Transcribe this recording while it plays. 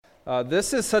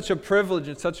This is such a privilege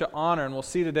and such an honor, and we'll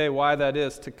see today why that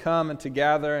is, to come and to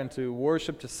gather and to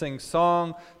worship, to sing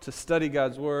song, to study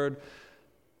God's Word,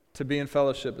 to be in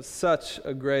fellowship. It's such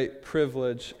a great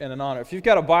privilege and an honor. If you've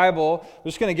got a Bible, we're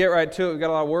just going to get right to it. We've got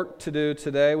a lot of work to do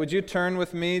today. Would you turn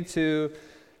with me to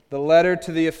the letter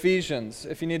to the Ephesians?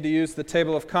 If you need to use the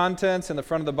table of contents in the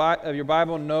front of your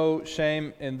Bible, no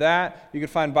shame in that. You can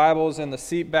find Bibles in the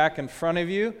seat back in front of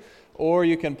you, or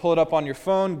you can pull it up on your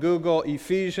phone, Google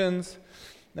Ephesians,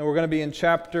 and we're going to be in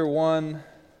chapter 1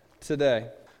 today.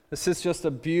 This is just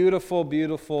a beautiful,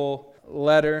 beautiful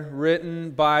letter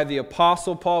written by the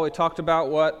Apostle Paul. We talked about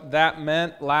what that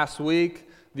meant last week,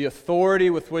 the authority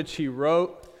with which he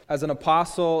wrote as an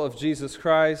apostle of Jesus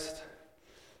Christ,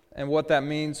 and what that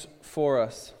means for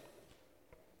us.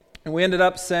 And we ended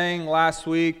up saying last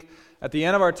week at the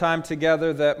end of our time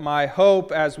together that my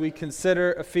hope as we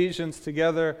consider Ephesians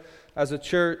together as a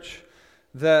church,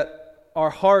 that our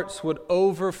hearts would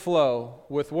overflow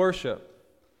with worship.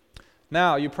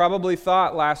 Now, you probably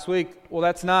thought last week, well,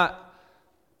 that's not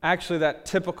actually that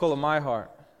typical of my heart.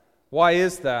 Why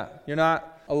is that? You're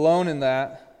not alone in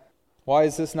that. Why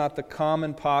is this not the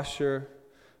common posture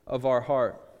of our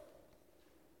heart?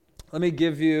 Let me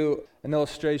give you an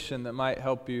illustration that might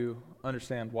help you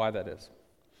understand why that is.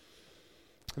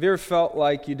 Have you ever felt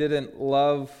like you didn't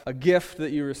love a gift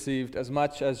that you received as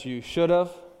much as you should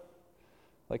have?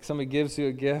 Like somebody gives you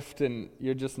a gift and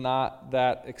you're just not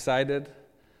that excited,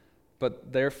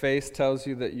 but their face tells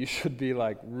you that you should be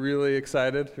like really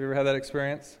excited. Have you ever had that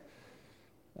experience?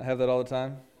 I have that all the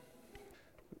time.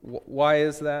 Why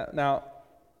is that? Now,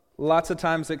 lots of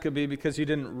times it could be because you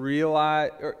didn't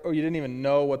realize or you didn't even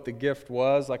know what the gift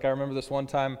was. Like I remember this one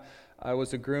time I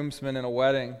was a groomsman in a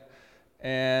wedding,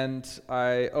 and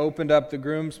I opened up the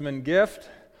groomsman gift,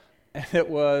 and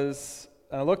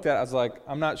I looked at it, I was like,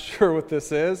 I'm not sure what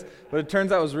this is, but it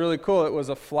turns out it was really cool. It was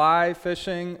a fly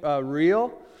fishing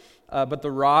reel, but the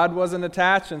rod wasn't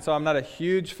attached, and so I'm not a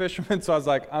huge fisherman, so I was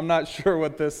like, I'm not sure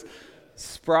what this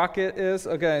sprocket is.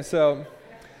 Okay, so,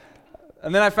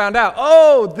 and then I found out,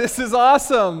 oh, this is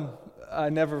awesome. I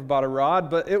never bought a rod,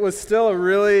 but it was still a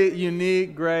really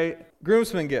unique, great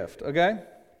groomsman gift, okay?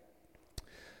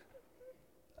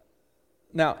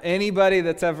 Now, anybody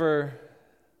that's ever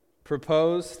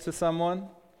proposed to someone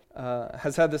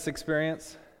has had this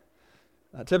experience.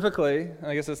 Typically,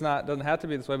 I guess doesn't have to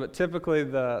be this way, but typically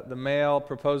the male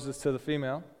proposes to the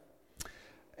female.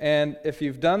 And if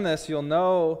you've done this, you'll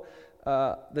know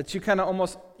that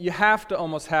you have to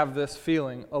almost have this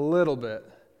feeling a little bit,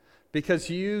 because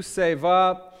you save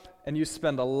up and you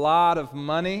spend a lot of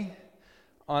money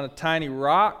on a tiny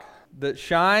rock that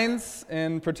shines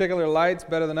in particular lights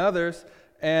better than others,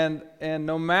 and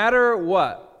no matter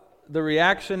what the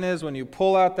reaction is when you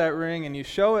pull out that ring and you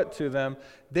show it to them,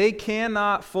 they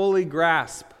cannot fully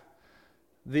grasp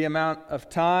the amount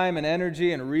of time and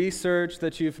energy and research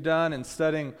that you've done in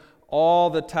studying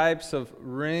all the types of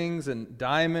rings and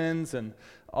diamonds and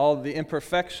all the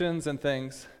imperfections and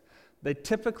things. They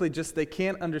typically they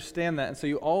can't understand that, and so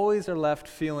you always are left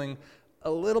feeling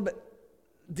a little bit,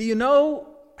 do you know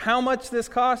how much this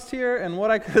cost here and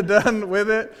what I could have done with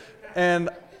it? And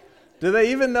do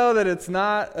they even know that it's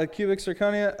not a cubic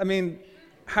zirconia? I mean,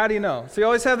 how do you know? So you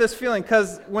always have this feeling,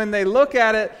 because when they look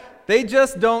at it, they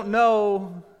just don't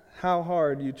know how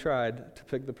hard you tried to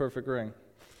pick the perfect ring.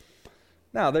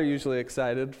 Now, they're usually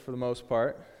excited for the most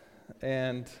part,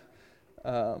 and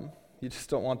you just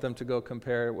don't want them to go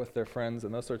compare it with their friends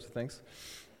and those sorts of things.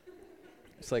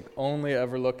 It's like, only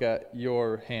ever look at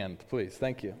your hand, please.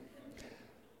 Thank you.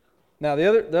 Now,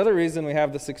 the other reason we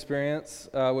have this experience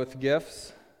with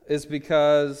gifts is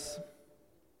because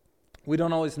we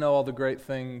don't always know all the great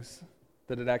things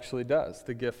that it actually does,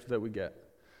 the gift that we get.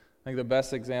 I think the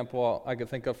best example I could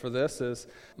think of for this is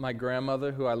my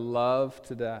grandmother, who I love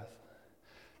to death.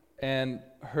 And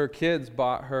her kids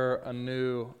bought her a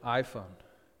new iPhone.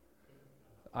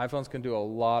 iPhones can do a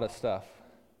lot of stuff.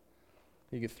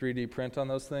 You can 3D print on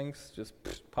those things, just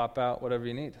pop out whatever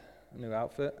you need. A new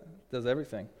outfit, does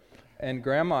everything. And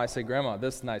I say, Grandma,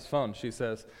 this is a nice phone. She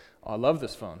says, oh, I love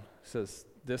this phone. She says,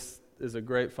 this is a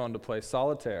great phone to play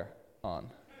solitaire on.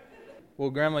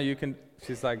 Well, Grandma,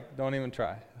 she's like, don't even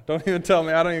try. Don't even tell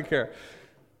me, I don't even care.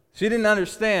 She didn't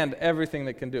understand everything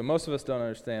that can do. Most of us don't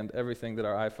understand everything that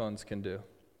our iPhones can do.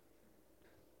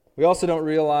 We also don't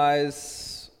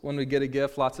realize when we get a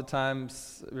gift, lots of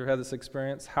times, have you ever had this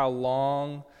experience, how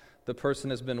long the person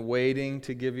has been waiting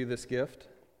to give you this gift?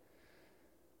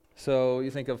 So you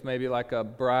think of maybe like a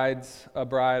bride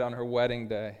on her wedding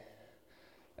day,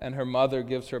 and her mother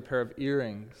gives her a pair of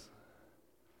earrings.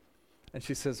 And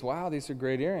she says, wow, these are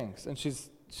great earrings. And she's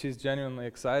she's genuinely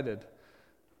excited.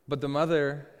 But the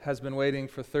mother has been waiting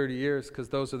for 30 years because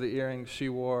those are the earrings she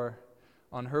wore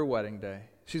on her wedding day.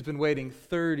 She's been waiting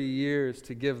 30 years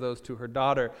to give those to her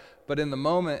daughter. But in the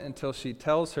moment, until she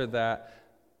tells her that,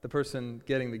 the person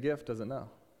getting the gift doesn't know.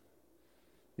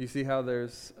 You see how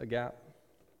there's a gap?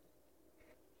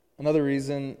 Another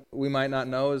reason we might not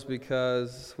know is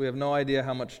because we have no idea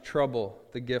how much trouble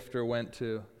the gifter went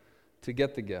to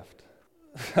get the gift.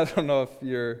 I don't know if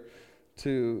you're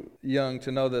too young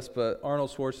to know this, but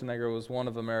Arnold Schwarzenegger was one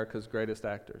of America's greatest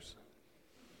actors.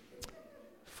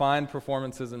 Fine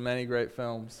performances in many great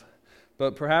films.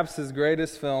 But perhaps his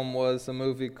greatest film was a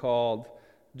movie called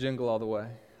Jingle All the Way.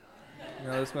 You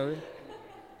know this movie?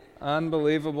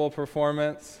 Unbelievable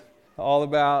performance. All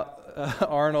about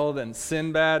Arnold and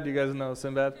Sinbad. Do you guys know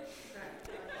Sinbad?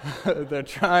 They're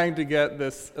trying to get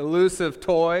this elusive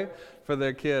toy for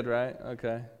their kid, right?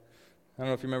 Okay. I don't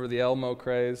know if you remember the Elmo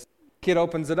craze. Kid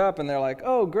opens it up and they're like,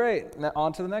 oh, great. Now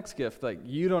on to the next gift. Like,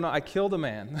 you don't know, I killed a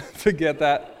man to get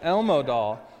that Elmo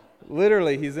doll.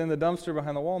 Literally, he's in the dumpster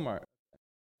behind the Walmart.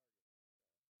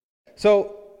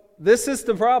 So, this is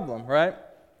the problem, right?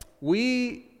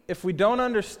 If we don't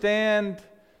understand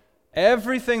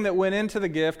everything that went into the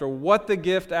gift or what the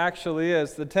gift actually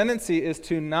is, the tendency is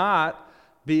to not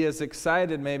be as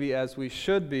excited maybe as we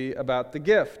should be about the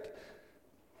gift.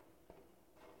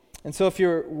 And so if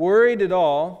you're worried at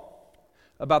all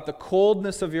about the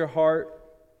coldness of your heart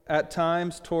at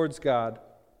times towards God,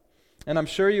 and I'm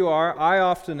sure you are, I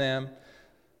often am,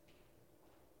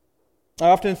 I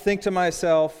often think to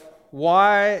myself,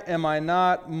 why am I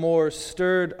not more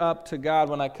stirred up to God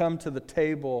when I come to the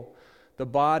table, the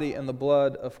body and the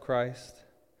blood of Christ?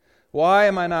 Why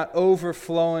am I not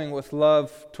overflowing with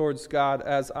love towards God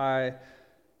as I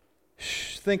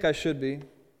think I should be?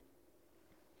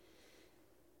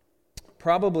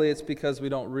 Probably it's because we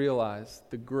don't realize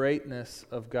the greatness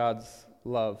of God's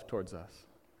love towards us.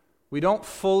 We don't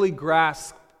fully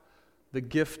grasp the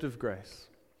gift of grace.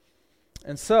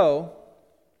 And so,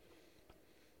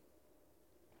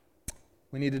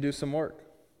 we need to do some work.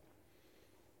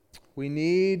 We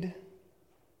need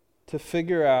to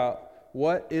figure out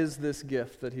what is this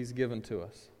gift that He's given to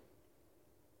us.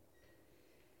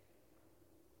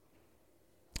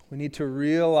 We need to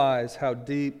realize how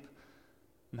deep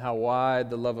and how wide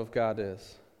the love of God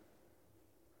is.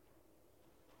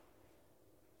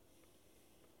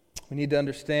 We need to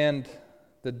understand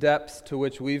the depths to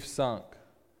which we've sunk,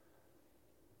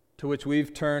 to which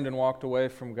we've turned and walked away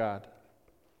from God.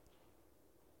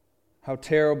 How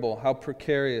terrible, how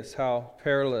precarious, how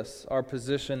perilous our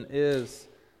position is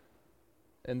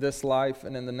in this life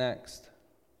and in the next.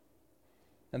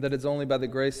 And that it's only by the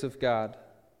grace of God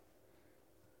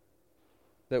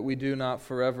that we do not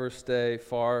forever stay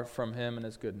far from Him and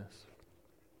His goodness.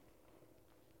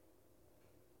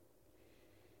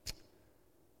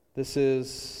 This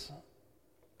is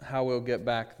how we'll get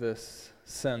back this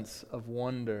sense of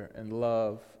wonder and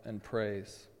love and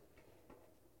praise.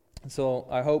 And so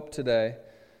I hope today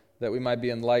that we might be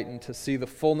enlightened to see the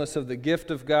fullness of the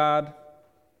gift of God,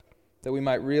 that we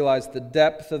might realize the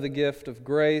depth of the gift of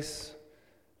grace,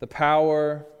 the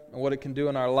power and what it can do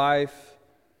in our life,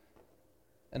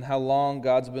 and how long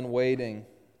God's been waiting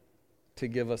to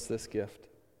give us this gift,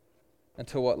 and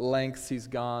to what lengths He's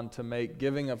gone to make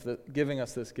giving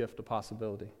us this gift a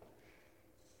possibility.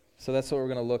 So that's what we're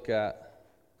going to look at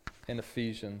in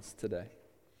Ephesians today.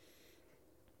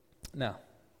 Now,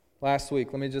 last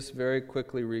week, let me just very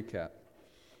quickly recap.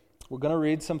 We're going to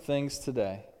read some things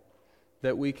today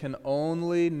that we can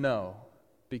only know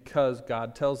because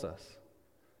God tells us.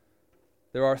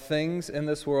 There are things in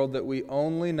this world that we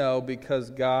only know because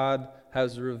God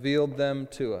has revealed them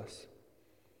to us.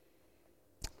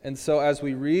 And so as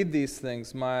we read these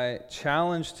things, my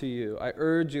challenge to you, I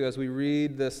urge you as we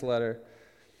read this letter,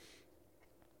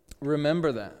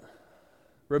 remember that.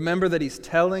 Remember that He's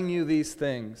telling you these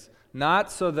things,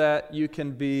 not so that you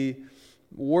can be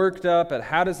worked up at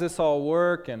how does this all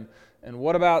work and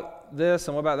what about this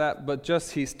and what about that, but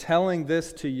just He's telling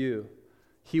this to you.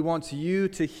 He wants you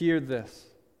to hear this.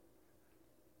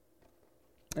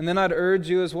 And then I'd urge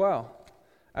you as well,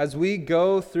 as we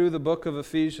go through the book of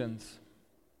Ephesians,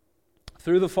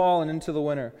 through the fall and into the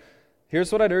winter,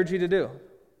 here's what I'd urge you to do.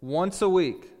 Once a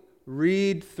week,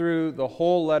 read through the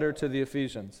whole letter to the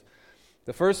Ephesians.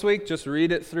 The first week, just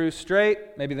read it through straight.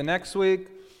 Maybe the next week,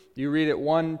 you read it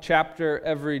one chapter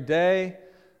every day.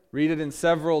 Read it in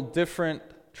several different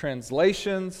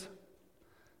translations.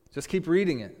 Just keep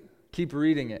reading it. Keep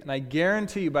reading it. And I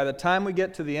guarantee you, by the time we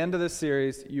get to the end of this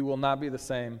series, you will not be the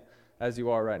same as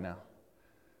you are right now.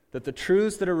 That the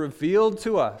truths that are revealed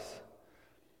to us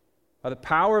by the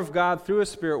power of God through His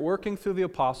Spirit working through the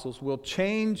apostles, will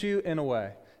change you in a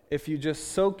way if you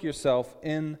just soak yourself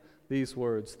in these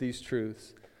words, these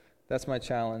truths. That's my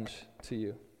challenge to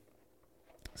you.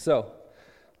 So,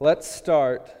 let's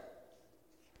start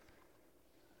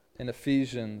in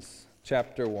Ephesians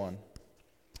chapter 1.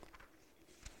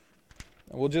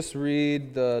 And we'll just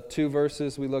read the 2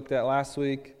 verses we looked at last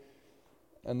week,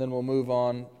 and then we'll move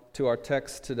on to our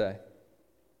text today.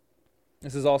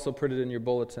 This is also printed in your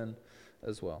bulletin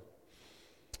as well.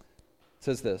 It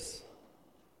says this: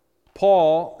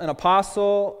 Paul, an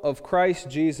apostle of Christ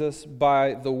Jesus,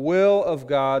 by the will of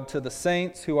God, to the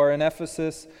saints who are in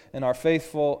Ephesus and are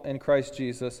faithful in Christ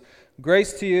Jesus,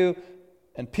 grace to you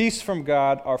and peace from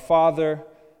God, our Father,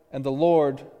 and the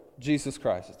Lord Jesus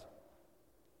Christ.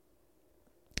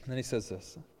 And then he says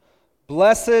this: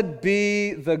 Blessed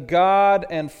be the God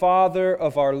and Father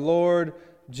of our Lord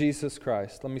Jesus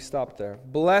Christ. Let me stop there.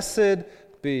 Blessed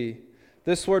be.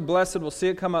 This word blessed, we'll see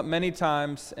it come up many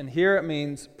times, and here it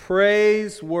means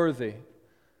praiseworthy.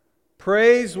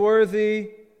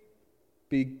 Praiseworthy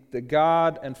be the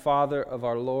God and Father of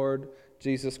our Lord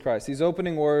Jesus Christ. These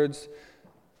opening words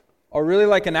are really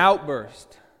like an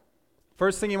outburst.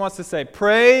 First thing he wants to say,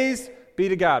 praise be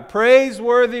to God.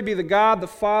 Praiseworthy be the God, the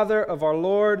Father of our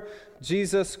Lord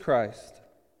Jesus Christ.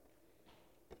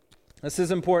 This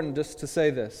is important just to say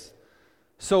this.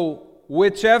 So,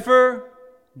 whichever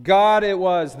God it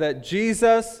was that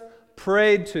Jesus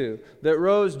prayed to, that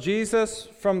rose Jesus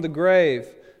from the grave,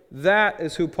 that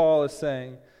is who Paul is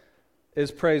saying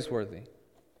is praiseworthy.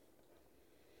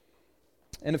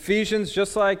 In Ephesians,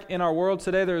 just like in our world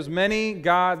today, there's many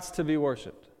gods to be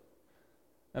worshipped.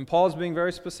 And Paul is being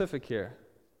very specific here.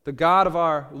 The God of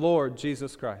our Lord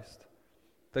Jesus Christ,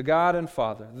 the God and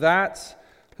Father, that's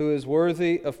who is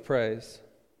worthy of praise.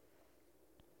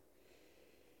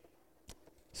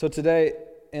 So today,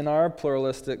 in our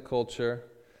pluralistic culture,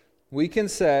 we can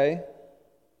say,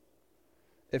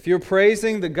 if you're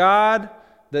praising the God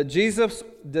that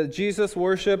Jesus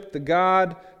worshiped, the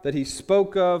God that He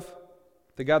spoke of,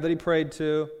 the God that He prayed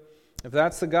to, if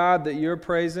that's the God that you're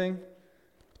praising,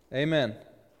 amen.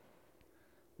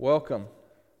 Welcome.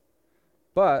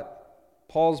 But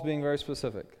Paul's being very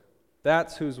specific.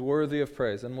 That's who's worthy of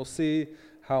praise, and we'll see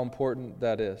how important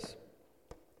that is.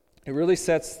 It really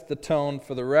sets the tone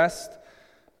for the rest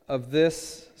of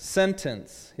this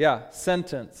sentence.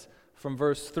 Sentence. From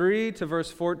verse 3 to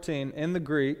verse 14 in the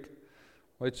Greek,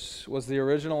 which was the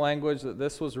original language that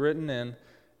this was written in,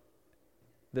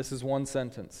 this is one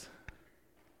sentence.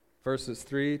 Verses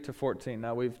 3 to 14.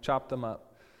 Now we've chopped them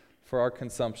up for our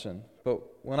consumption. But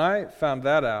when I found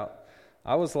that out,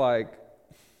 I was like,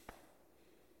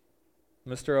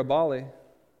 Mr. Abali,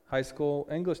 high school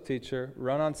English teacher,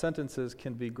 run-on sentences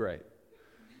can be great.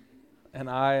 And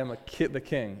I am the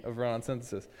king of run-on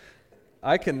sentences.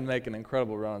 I can make an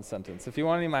incredible run-on sentence. If you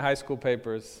want any of my high school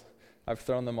papers, I've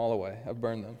thrown them all away. I've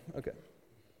burned them. Okay.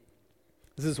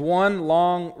 This is one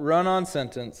long run-on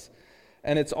sentence,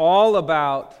 and it's all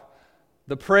about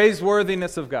the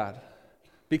praiseworthiness of God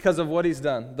because of what He's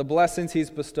done, the blessings He's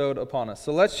bestowed upon us.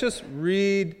 So let's just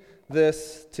read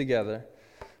this together.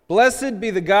 Blessed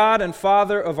be the God and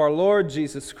Father of our Lord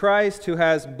Jesus Christ, who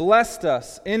has blessed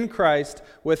us in Christ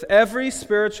with every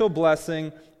spiritual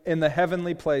blessing in the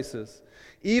heavenly places,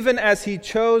 even as He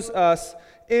chose us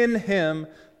in Him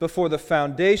before the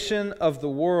foundation of the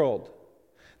world,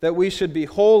 that we should be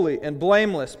holy and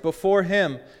blameless before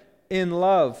Him. In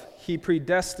love, He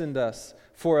predestined us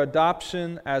for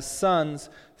adoption as sons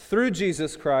through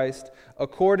Jesus Christ,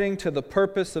 according to the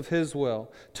purpose of His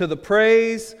will, to the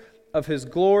praise of His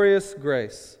glorious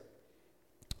grace,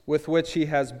 with which He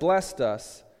has blessed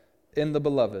us in the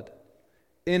Beloved.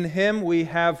 In Him we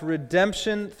have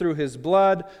redemption through His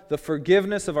blood, the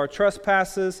forgiveness of our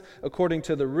trespasses, according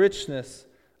to the richness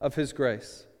of His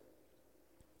grace,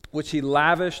 which He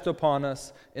lavished upon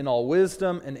us in all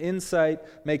wisdom and insight,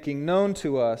 making known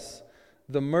to us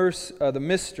the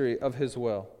mystery of His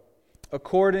will,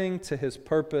 according to His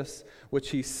purpose,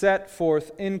 which He set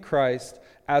forth in Christ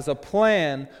as a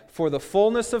plan for the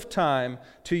fullness of time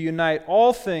to unite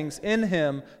all things in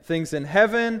Him, things in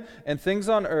heaven and things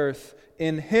on earth.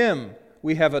 In Him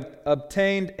we have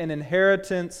obtained an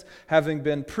inheritance, having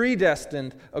been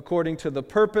predestined according to the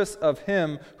purpose of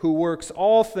Him who works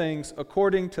all things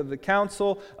according to the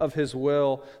counsel of His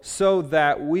will, so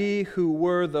that we who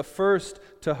were the first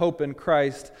to hope in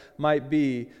Christ might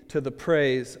be to the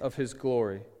praise of His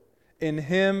glory. In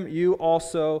him you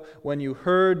also, when you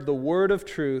heard the word of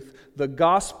truth, the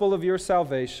gospel of your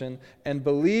salvation, and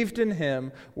believed in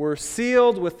him, were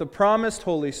sealed with the promised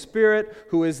Holy Spirit,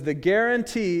 who is the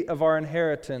guarantee of our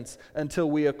inheritance until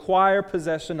we acquire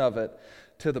possession of it,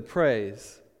 to the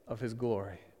praise of his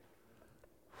glory.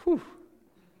 Whew.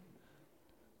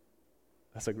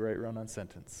 That's a great run-on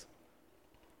sentence.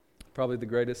 Probably the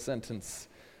greatest sentence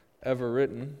ever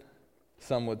written,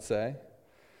 some would say.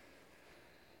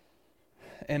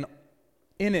 And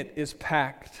in it is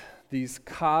packed these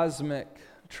cosmic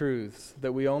truths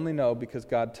that we only know because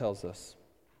God tells us.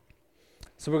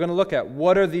 So we're going to look at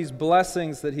what are these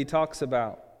blessings that he talks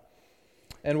about,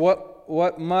 and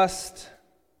what must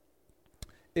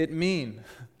it mean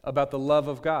about the love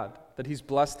of God, that he's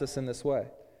blessed us in this way.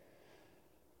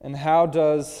 And how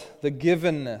does the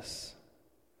givenness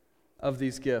of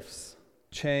these gifts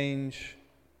change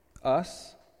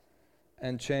us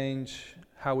and change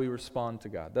how we respond to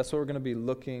God? That's what we're going to be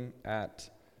looking at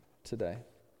today.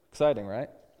 Exciting, right?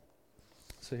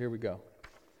 So here we go.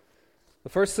 The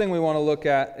first thing we want to look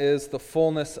at is the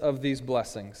fullness of these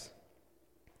blessings.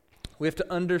 We have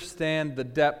to understand the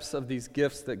depths of these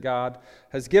gifts that God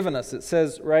has given us. It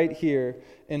says right here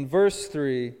in verse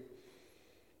 3,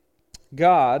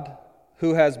 God,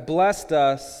 who has blessed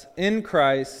us in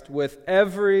Christ with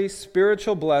every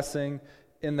spiritual blessing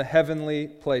in the heavenly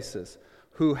places.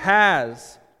 Who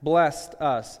has blessed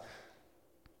us.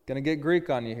 Going to get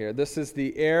Greek on you here. This is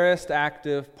the aorist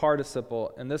active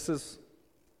participle, and this is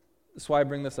why I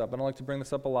bring this up. I don't like to bring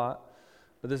this up a lot,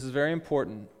 but this is very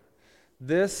important.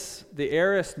 The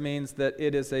aorist means that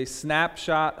it is a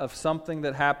snapshot of something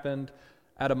that happened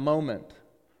at a moment.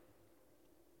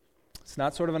 It's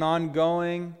not sort of an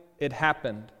ongoing, it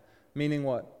happened. Meaning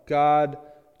what? God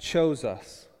chose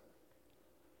us.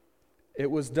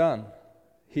 It was done.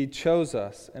 He chose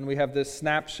us, and we have this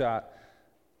snapshot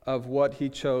of what he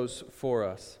chose for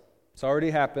us. It's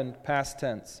already happened, past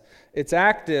tense. It's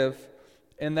active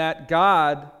in that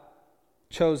God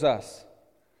chose us.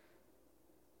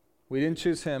 We didn't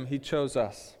choose him, he chose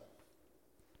us.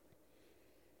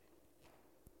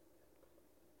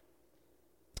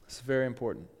 It's very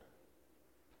important.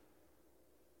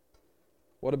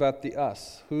 What about the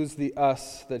us? Who's the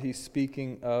us that he's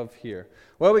speaking of here?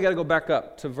 Well, we got to go back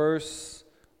up to verse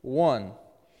 1,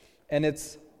 and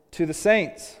it's to the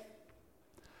saints.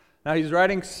 Now he's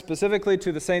writing specifically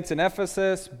to the saints in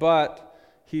Ephesus, but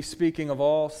he's speaking of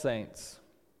all saints.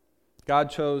 God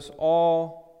chose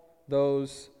all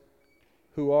those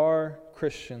who are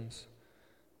Christians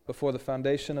before the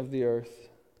foundation of the earth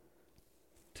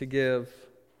to give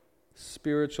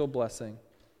spiritual blessing.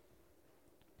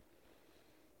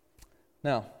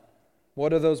 Now,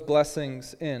 what are those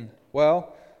blessings in?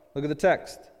 Well, look at the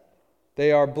text.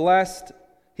 They are blessed.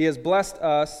 He has blessed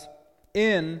us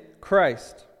in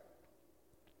Christ.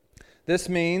 This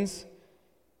means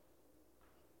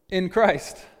in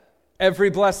Christ, every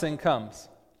blessing comes.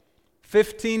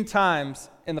 15 times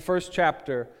in the first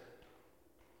chapter,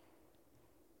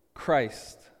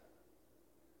 Christ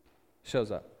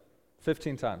shows up.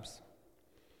 15 times.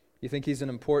 You think he's an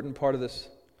important part of this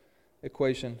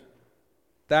equation?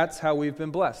 That's how we've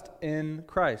been blessed, in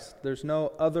Christ. There's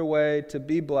no other way to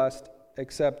be blessed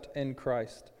except in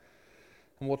Christ.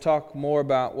 And we'll talk more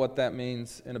about what that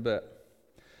means in a bit.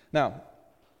 Now,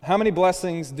 how many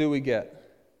blessings do we get?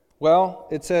 Well,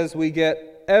 it says we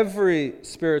get every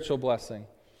spiritual blessing.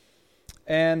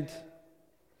 And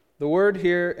the word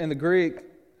here in the Greek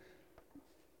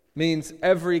means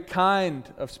every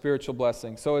kind of spiritual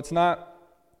blessing. So it's not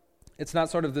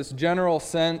sort of this general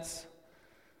sense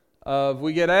of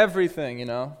we get everything,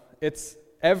 It's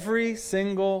every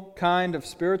single kind of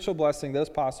spiritual blessing that's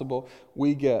possible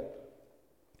we get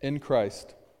in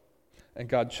Christ. And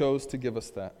God chose to give us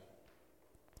that.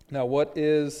 Now, what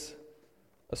is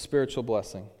a spiritual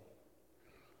blessing?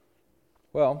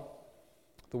 Well,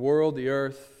 the world, the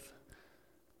earth,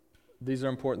 these are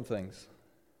important things.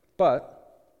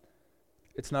 But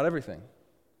it's not everything.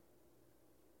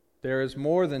 There is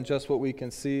more than just what we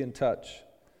can see and touch.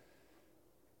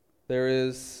 There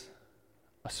is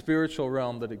a spiritual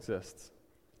realm that exists.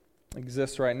 It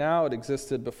exists right now. It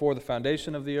existed before the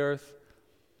foundation of the earth.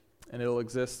 And it'll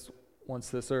exist once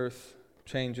this earth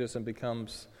changes and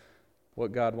becomes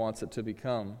what God wants it to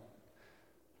become.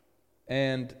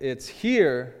 And it's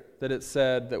here that it's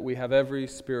said that we have every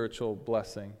spiritual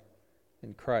blessing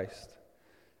in Christ.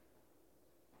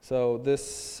 So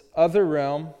this other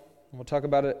realm, and we'll talk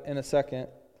about it in a second,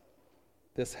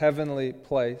 this heavenly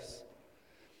place,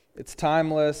 it's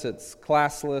timeless, it's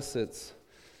classless, it's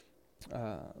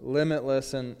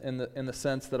limitless in the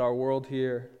sense that our world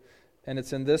here And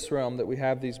it's in this realm that we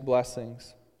have these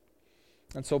blessings.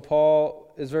 And so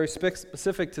Paul is very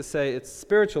specific to say it's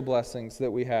spiritual blessings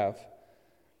that we have.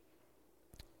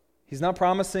 He's not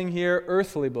promising here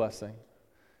earthly blessing.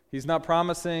 He's not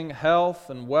promising health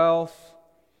and wealth,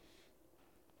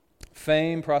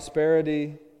 fame,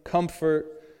 prosperity, comfort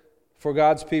for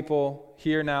God's people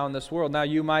here now in this world. Now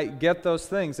you might get those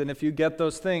things, and if you get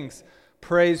those things,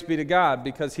 praise be to God,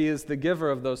 because He is the giver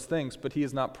of those things, but He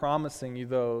is not promising you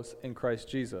those in Christ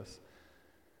Jesus.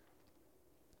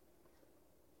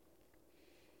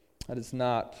 That is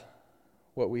not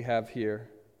what we have here.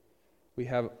 We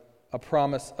have a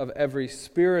promise of every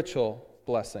spiritual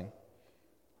blessing.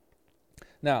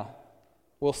 Now,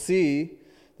 we'll see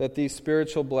that these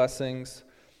spiritual blessings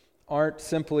aren't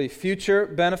simply future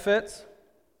benefits,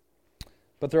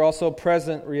 but they're also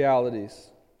present realities.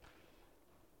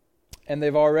 And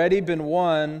they've already been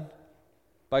won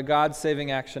by God's saving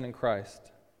action in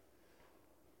Christ.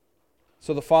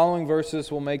 So the following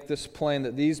verses will make this plain,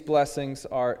 that these blessings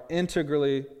are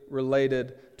integrally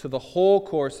related to the whole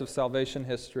course of salvation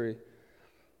history.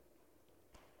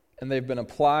 And they've been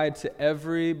applied to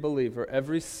every believer,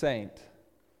 every saint,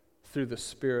 through the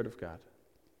Spirit of God.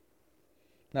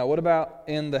 Now, what about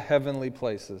in the heavenly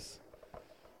places?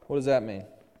 What does that mean?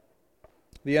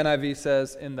 The NIV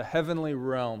says, in the heavenly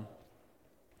realm.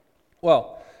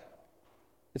 Well,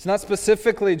 it's not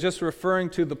specifically just referring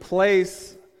to the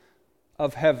place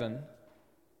of heaven,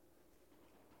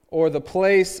 or the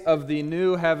place of the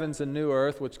new heavens and new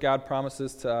earth, which God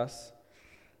promises to us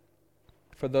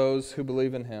for those who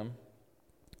believe in Him.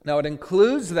 Now, it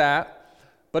includes that,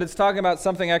 but it's talking about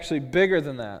something actually bigger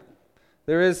than that.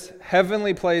 There is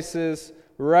heavenly places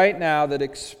right now that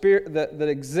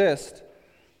exist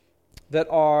that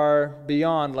are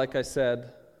beyond, like I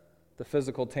said, the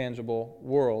physical, tangible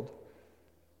world,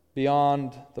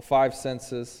 beyond the five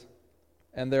senses,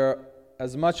 and they're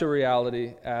as much a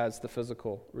reality as the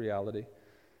physical reality.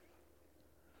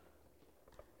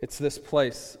 It's this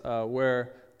place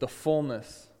where the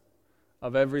fullness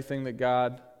of everything that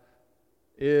God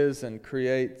is and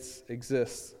creates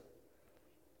exists.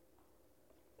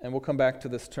 And we'll come back to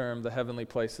this term, the heavenly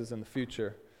places, in the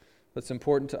future. But it's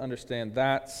important to understand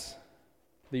that's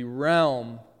the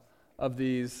realm of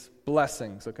these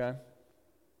blessings, okay?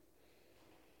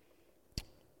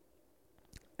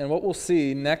 And what we'll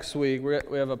see next week,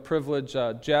 we have a privilege,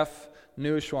 Jeff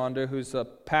Neuschwander, who's a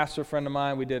pastor friend of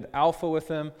mine. We did Alpha with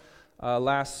him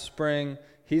last spring.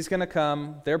 He's going to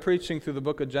come. They're preaching through the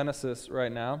book of Genesis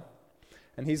right now.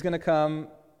 And he's going to come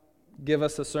give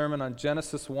us a sermon on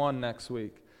Genesis 1 next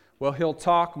week. Well, he'll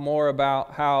talk more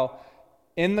about how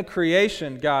in the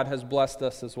creation God has blessed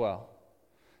us as well.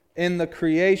 In the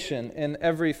creation, in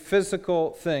every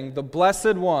physical thing, the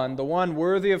blessed one, the one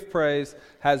worthy of praise,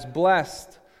 has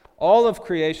blessed all of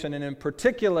creation, and in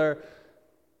particular,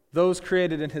 those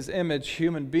created in His image,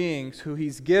 human beings, who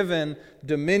He's given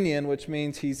dominion, which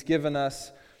means He's given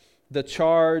us the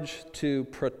charge to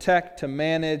protect, to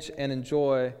manage, and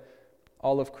enjoy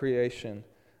all of creation.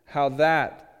 How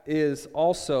that is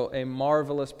also a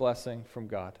marvelous blessing from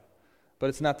God. But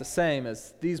it's not the same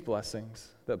as these blessings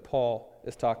that Paul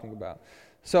is talking about.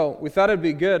 So we thought it'd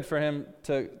be good for him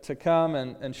to come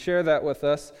and share that with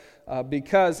us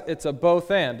because it's a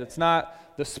both and. It's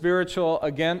not the spiritual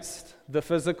against the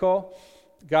physical.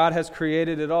 God has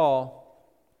created it all,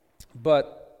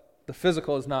 but the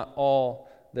physical is not all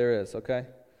there is, okay?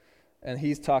 And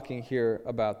he's talking here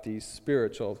about these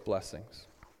spiritual blessings.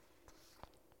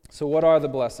 So what are the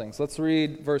blessings? Let's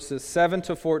read verses 7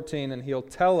 to 14, and he'll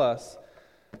tell us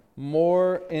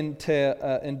more in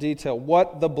detail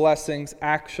what the blessings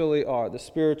actually are, the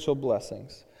spiritual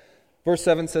blessings. Verse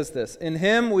 7 says this, "In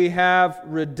Him we have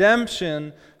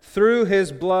redemption through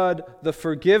His blood, the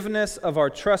forgiveness of our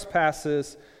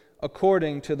trespasses,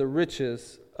 according to the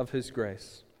riches of His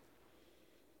grace."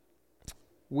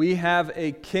 We have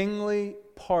a kingly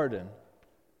pardon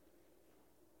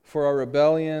for our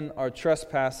rebellion, our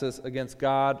trespasses against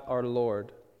God our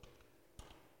Lord.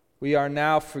 We are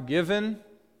now forgiven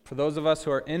for those of us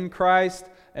who are in Christ,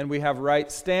 and we have right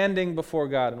standing before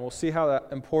God. And we'll see how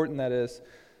important that is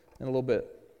in a little bit.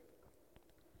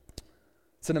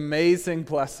 It's an amazing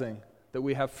blessing that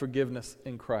we have forgiveness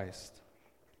in Christ.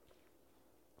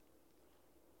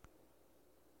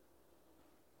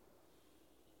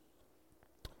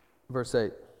 Verse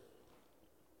 8,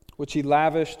 "Which He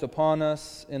lavished upon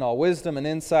us in all wisdom and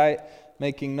insight,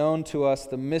 making known to us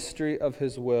the mystery of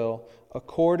His will,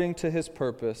 according to His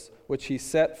purpose, which He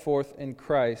set forth in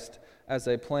Christ as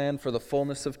a plan for the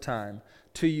fullness of time,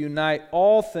 to unite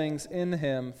all things in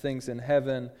Him, things in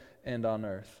heaven and on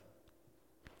earth."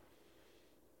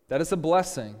 That is a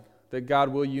blessing, that God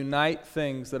will unite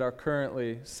things that are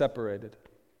currently separated.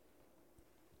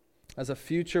 As a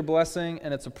future blessing,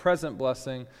 and it's a present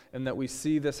blessing in that we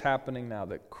see this happening now,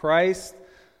 that Christ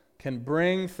can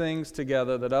bring things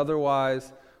together that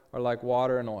otherwise are like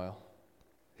water and oil.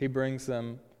 He brings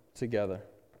them together.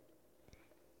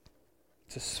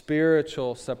 It's a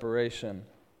spiritual separation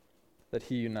that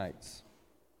He unites.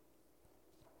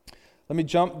 Let me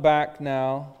jump back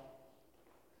now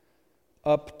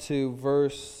up to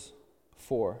verse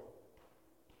 4.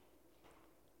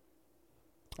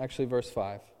 Actually, verse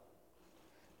 5.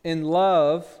 In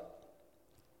love,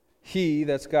 He,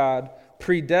 that's God,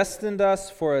 predestined us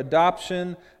for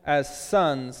adoption as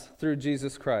sons through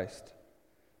Jesus Christ.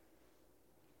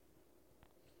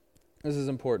 This is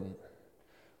important.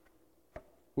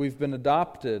 We've been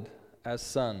adopted as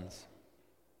sons.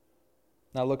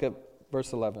 Now look at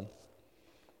verse 11.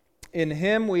 In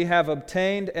Him we have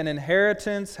obtained an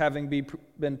inheritance, having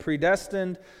been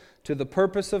predestined to the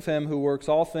purpose of Him who works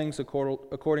all things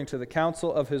according to the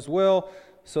counsel of His will,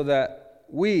 so that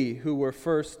we who were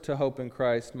first to hope in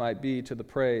Christ might be to the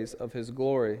praise of His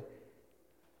glory.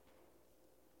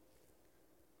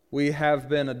 We have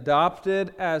been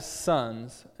adopted as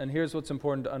sons, and here's what's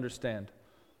important to understand.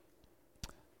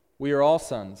 We are all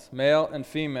sons, male and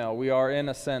female. We are, in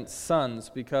a sense, sons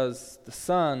because the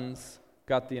sons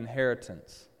got the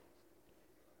inheritance.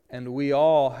 And we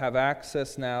all have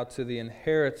access now to the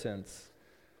inheritance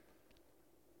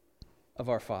of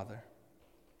our Father.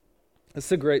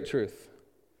 It's a great truth.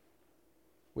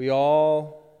 We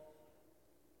all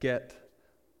get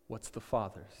what's the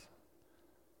Father's.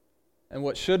 And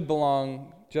what should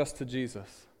belong just to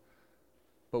Jesus.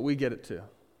 But we get it too,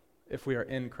 if we are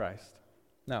in Christ.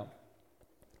 Now,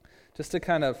 just to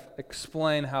kind of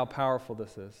explain how powerful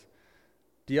this is.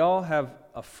 Do y'all have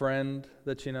a friend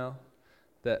that you know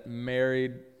that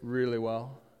married really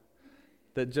well?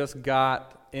 That just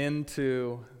got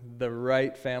into the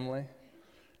right family?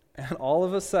 And all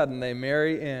of a sudden they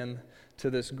marry in to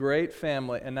this great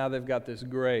family, and now they've got this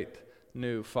great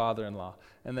new father-in-law,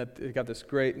 and that they've got this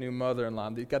great new mother-in-law,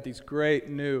 and they've got these great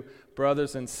new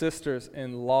brothers and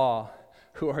sisters-in-law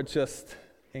who are just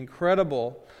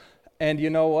incredible. And you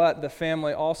know what? The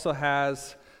family also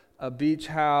has a beach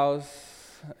house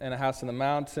and a house in the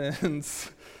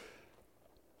mountains.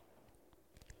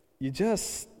 You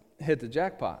just hit the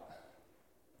jackpot.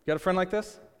 You got a friend like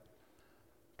this?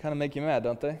 Kind of make you mad,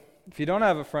 don't they? If you don't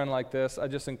have a friend like this, I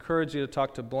just encourage you to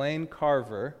talk to Blaine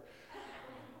Carver.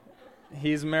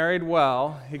 He's married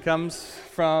well. He comes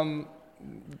from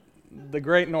the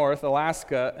Great North,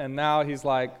 Alaska, and now he's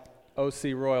like OC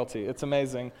royalty. It's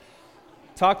amazing.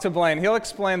 Talk to Blaine. He'll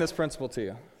explain this principle to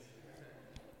you.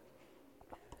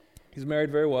 He's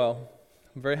married very well.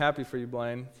 I'm very happy for you,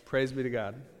 Blaine. Praise be to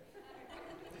God.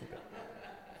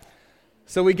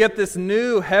 So we get this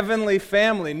new heavenly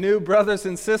family, new brothers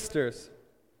and sisters.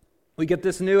 We get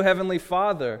this new heavenly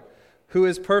Father who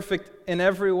is perfect in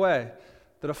every way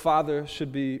that a father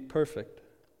should be perfect.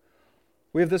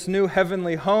 We have this new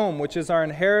heavenly home, which is our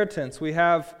inheritance. We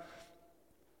have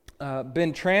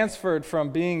been transferred from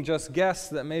being just guests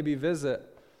that maybe visit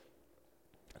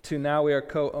to now we are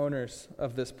co-owners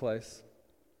of this place.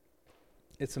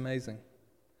 It's amazing.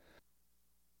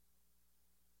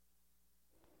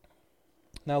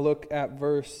 Now look at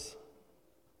verse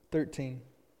 13.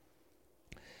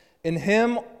 In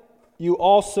Him you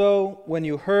also, when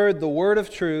you heard the word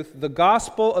of truth, the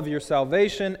gospel of your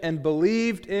salvation, and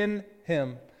believed in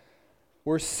Him,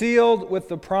 were sealed with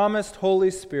the promised Holy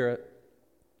Spirit,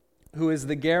 who is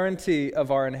the guarantee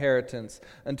of our inheritance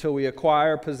until we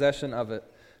acquire possession of it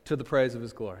to the praise of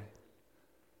His glory.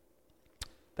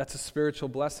 That's a spiritual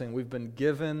blessing. We've been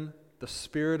given the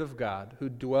Spirit of God who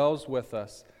dwells with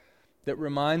us, that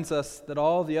reminds us that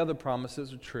all the other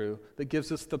promises are true, that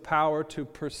gives us the power to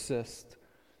persist,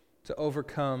 to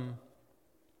overcome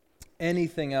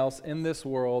anything else in this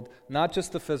world, not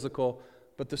just the physical,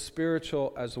 but the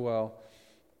spiritual as well.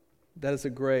 That is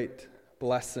a great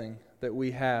blessing that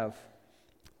we have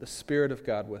the Spirit of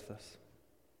God with us.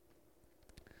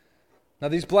 Now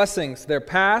these blessings, they're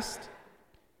past,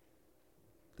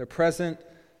 they're present,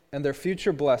 and they're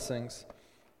future blessings.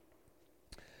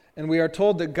 And we are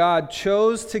told that God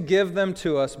chose to give them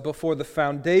to us before the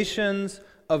foundations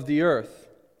of the earth.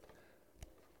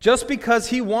 Just because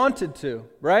He wanted to,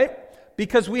 right?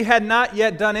 Because we had not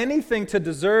yet done anything to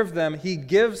deserve them, He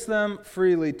gives them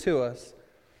freely to us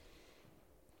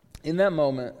in that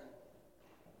moment.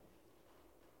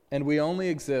 And we only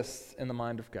exist in the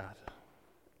mind of God.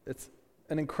 It's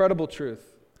an incredible truth.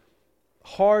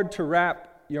 Hard to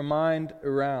wrap your mind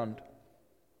around.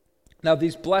 Now,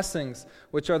 these blessings,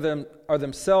 which are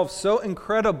themselves so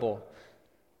incredible,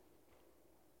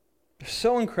 they're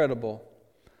so incredible,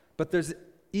 but there's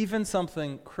even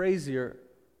something crazier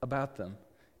about them.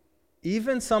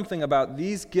 Even something about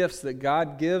these gifts that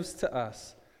God gives to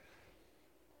us,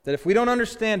 that if we don't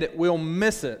understand it, we'll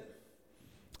miss it,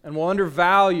 and we'll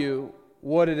undervalue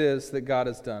what it is that God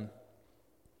has done.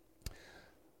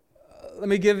 Let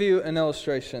me give you an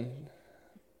illustration.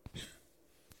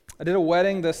 I did a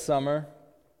wedding this summer,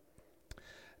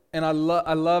 and I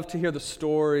love to hear the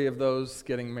story of those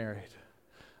getting married,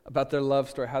 about their love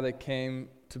story, how they came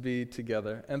to be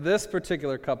together. And this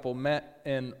particular couple met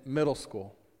in middle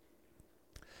school.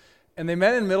 And they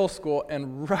met in middle school,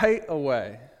 and right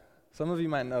away, some of you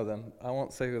might know them, I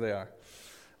won't say who they are.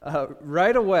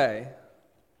 Right away,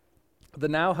 the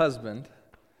now husband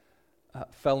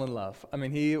fell in love. I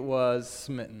mean, he was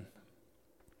smitten.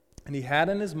 And he had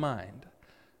in his mind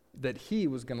that he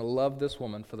was going to love this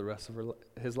woman for the rest of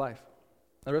his life,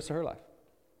 the rest of her life.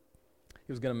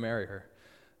 He was going to marry her.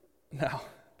 Now,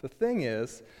 the thing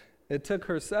is, it took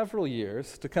her several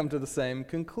years to come to the same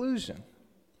conclusion.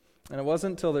 And it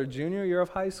wasn't until their junior year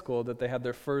of high school that they had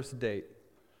their first date.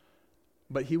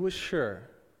 But he was sure,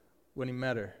 when he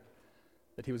met her,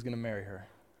 that he was going to marry her.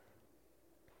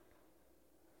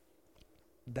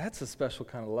 That's a special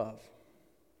kind of love.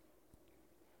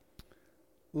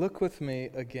 Look with me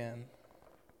again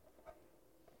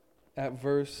at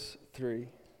verse 3.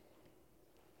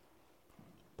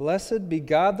 Blessed be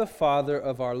God the Father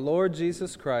of our Lord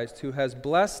Jesus Christ, who has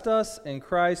blessed us in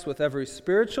Christ with every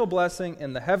spiritual blessing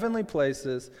in the heavenly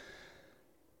places,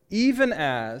 even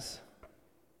as,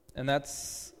 and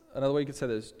that's another way you could say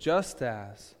this, just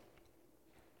as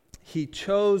He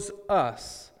chose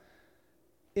us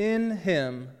in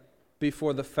Him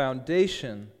before the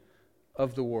foundation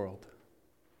of the world.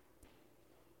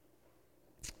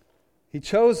 He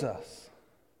chose us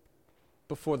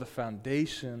before the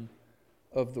foundation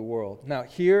of the world. Now,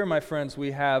 here, my friends,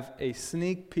 we have a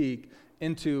sneak peek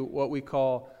into what we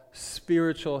call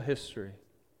spiritual history.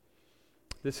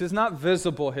 This is not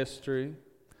visible history.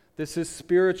 This is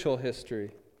spiritual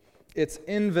history. It's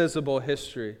invisible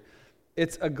history.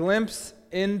 It's a glimpse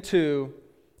into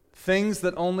things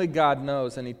that only God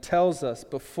knows. And He tells us,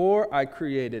 before I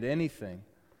created anything,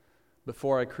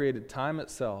 before I created time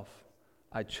itself,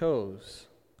 I chose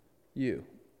you.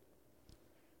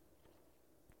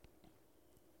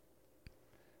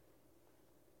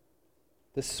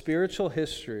 The spiritual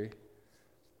history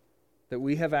that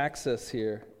we have access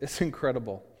here is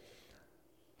incredible.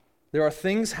 There are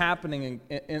things happening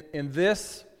in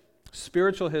this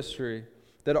spiritual history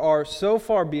that are so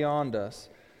far beyond us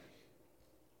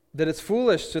that it's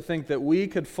foolish to think that we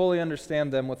could fully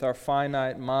understand them with our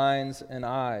finite minds and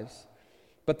eyes.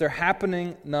 But they're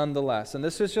happening nonetheless. And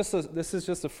this is just a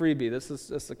freebie. This is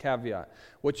just a caveat.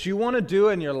 What you want to do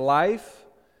in your life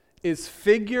is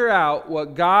figure out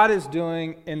what God is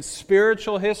doing in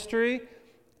spiritual history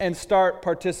and start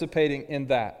participating in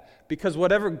that. Because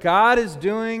whatever God is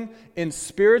doing in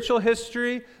spiritual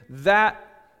history,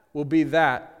 that will be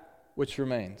that which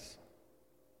remains.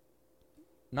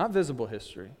 Not visible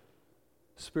history,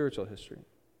 spiritual history.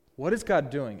 What is God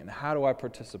doing and how do I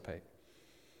participate?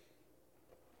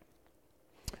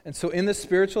 And so in this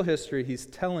spiritual history, He's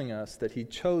telling us that He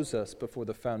chose us before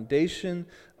the foundation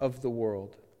of the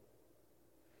world.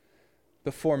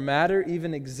 Before matter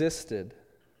even existed,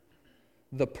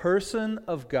 the person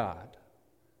of God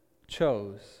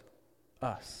chose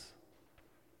us.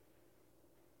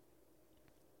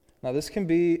 Now, this can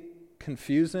be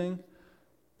confusing.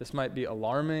 This might be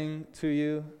alarming to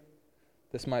you.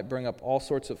 This might bring up all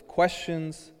sorts of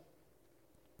questions.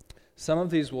 Some of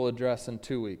these we'll address in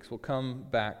 2 weeks. We'll come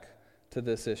back to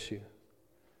this issue.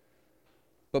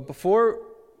 But before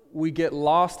we get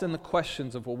lost in the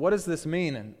questions of, well, what does this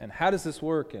mean and how does this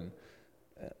work and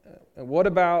what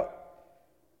about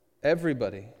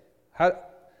everybody?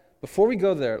 Before we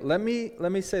go there, let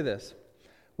me say this.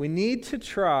 We need to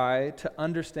try to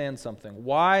understand something.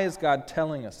 Why is God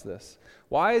telling us this?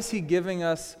 Why is He giving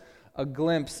us a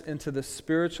glimpse into the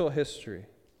spiritual history?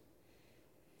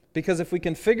 Because if we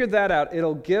can figure that out,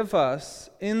 it'll give us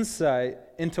insight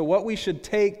into what we should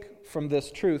take from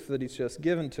this truth that He's just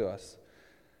given to us.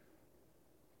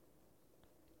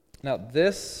 Now,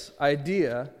 this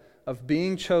idea of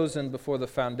being chosen before the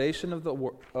foundation of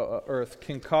the earth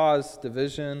can cause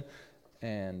division,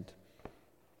 and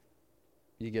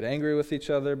you get angry with each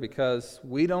other because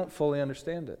we don't fully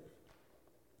understand it.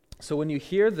 So when you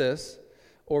hear this,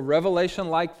 or revelation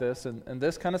like this, and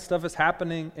this kind of stuff is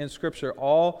happening in Scripture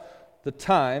all the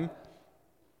time,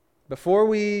 before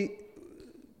we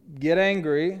get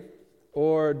angry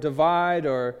or divide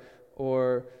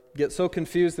or get so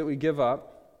confused that we give up,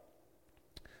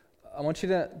 I want you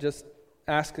to just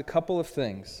ask a couple of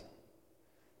things.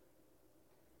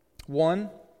 One,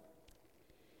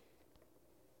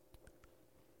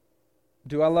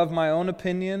 do I love my own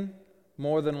opinion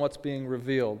more than what's being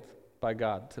revealed by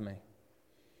God to me?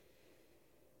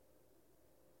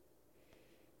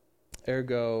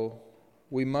 Ergo,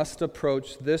 we must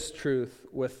approach this truth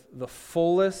with the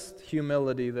fullest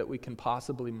humility that we can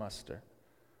possibly muster.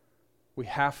 We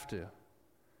have to.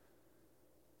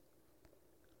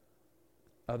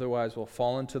 Otherwise, we'll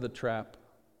fall into the trap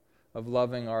of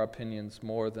loving our opinions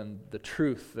more than the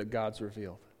truth that God's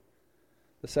revealed.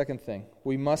 The second thing,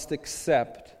 we must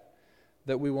accept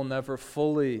that we will never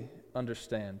fully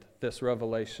understand this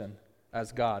revelation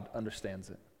as God understands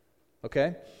it.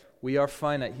 Okay? We are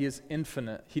finite. He is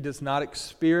infinite. He does not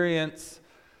experience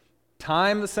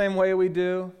time the same way we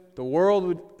do. The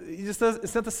world, it's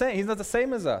not the same. He's not the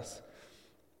same as us.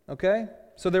 Okay?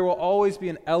 So there will always be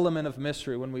an element of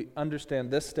mystery when we understand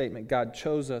this statement, God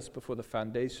chose us before the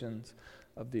foundations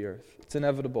of the earth. It's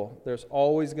inevitable. There's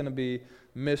always going to be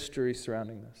mystery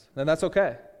surrounding this. And that's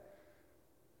okay.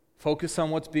 Focus on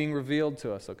what's being revealed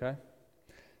to us, okay?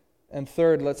 And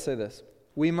third, let's say this.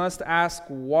 We must ask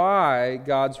why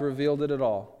God's revealed it at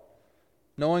all.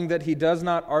 Knowing that He does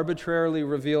not arbitrarily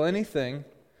reveal anything,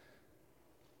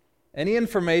 any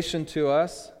information to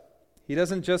us. He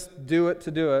doesn't just do it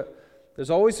to do it. There's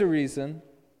always a reason.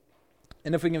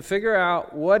 And if we can figure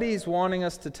out what He's wanting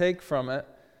us to take from it,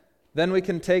 then we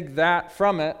can take that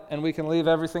from it and we can leave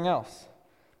everything else.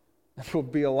 And we'll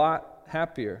be a lot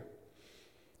happier.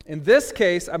 In this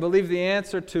case, I believe the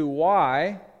answer to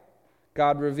why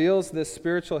God reveals this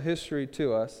spiritual history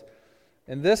to us,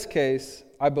 in this case,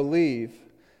 I believe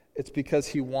it's because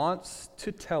He wants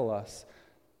to tell us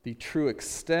the true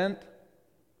extent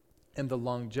and the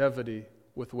longevity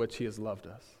with which He has loved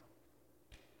us.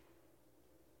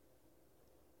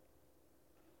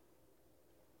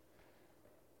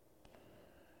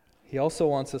 He also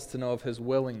wants us to know of His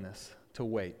willingness to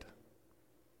wait,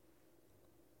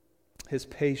 His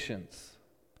patience,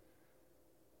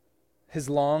 His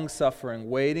long-suffering,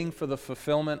 waiting for the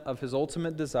fulfillment of His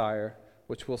ultimate desire,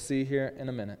 which we'll see here in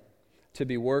a minute, to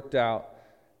be worked out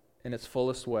in its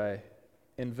fullest way,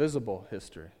 invisible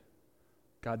history.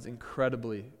 God's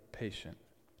incredibly patient.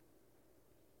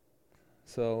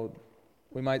 So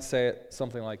we might say it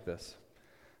something like this.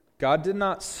 God did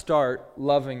not start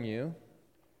loving you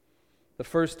the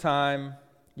first time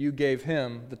you gave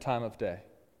Him the time of day.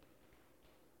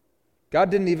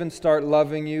 God didn't even start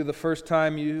loving you the first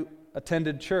time you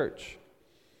attended church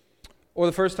or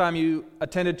the first time you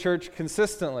attended church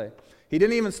consistently. He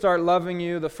didn't even start loving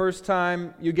you the first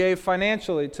time you gave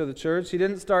financially to the church. He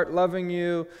didn't start loving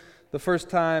you the first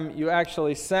time you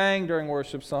actually sang during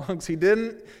worship songs. He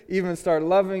didn't even start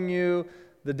loving you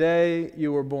the day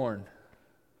you were born.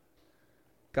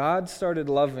 God started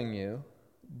loving you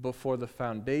before the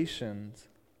foundations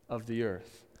of the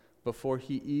earth, before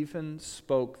He even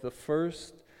spoke the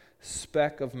first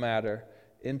speck of matter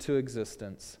into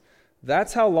existence.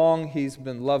 That's how long He's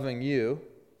been loving you.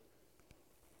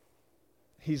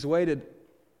 He's waited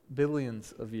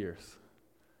billions of years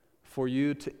for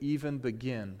you to even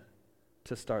begin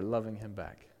to start loving Him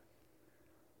back.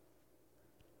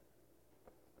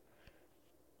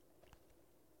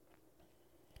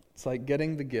 It's like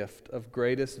getting the gift of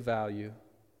greatest value,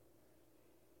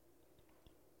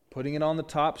 putting it on the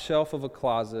top shelf of a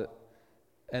closet,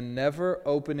 and never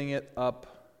opening it up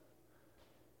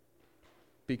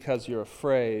because you're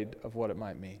afraid of what it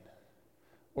might mean,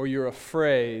 or you're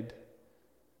afraid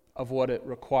of what it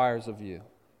requires of you.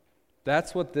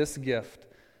 That's what this gift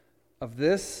of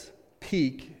this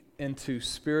peek into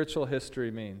spiritual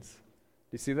history means.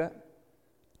 Do you see that?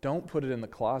 Don't put it in the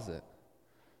closet.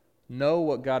 Know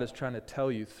what God is trying to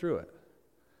tell you through it,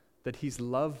 that He's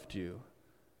loved you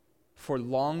for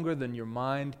longer than your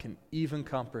mind can even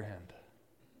comprehend.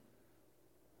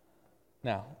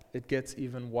 Now, it gets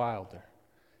even wilder.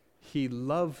 He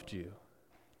loved you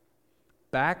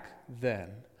back then,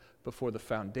 before the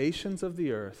foundations of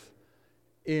the earth,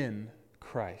 in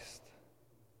Christ.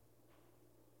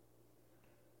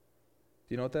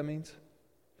 Do you know what that means?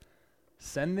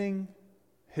 Sending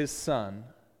His Son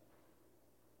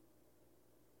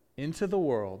into the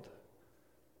world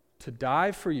to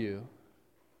die for you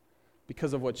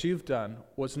because of what you've done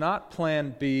was not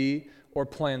plan B or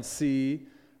plan C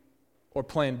or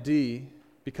plan D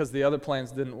because the other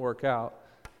plans didn't work out.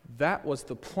 That was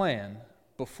the plan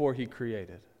before He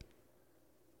created.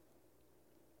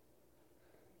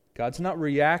 God's not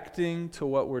reacting to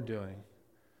what we're doing.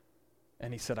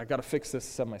 And he said, I got to fix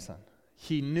this to my son.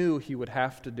 He knew he would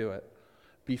have to do it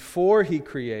before he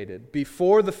created,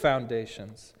 before the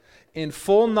foundations, in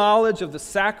full knowledge of the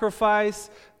sacrifice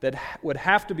that would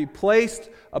have to be placed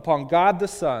upon God the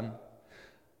Son,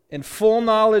 in full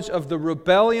knowledge of the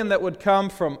rebellion that would come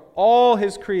from all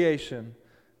his creation,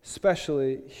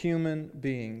 especially human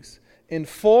beings, in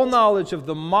full knowledge of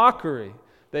the mockery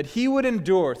that he would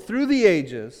endure through the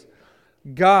ages,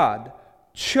 God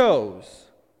chose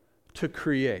to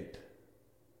create.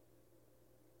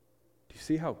 Do you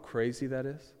see how crazy that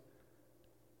is?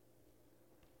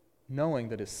 Knowing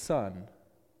that his son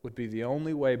would be the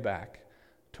only way back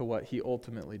to what he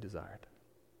ultimately desired.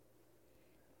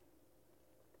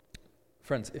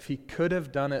 Friends, if he could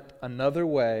have done it another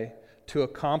way to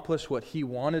accomplish what he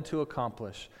wanted to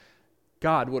accomplish,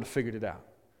 God would have figured it out.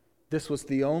 This was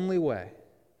the only way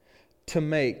to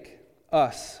make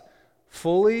us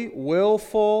fully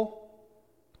willful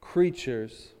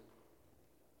creatures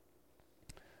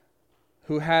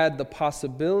who had the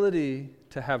possibility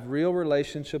to have real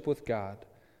relationship with God.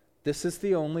 This is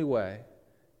the only way.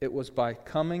 It was by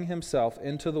coming himself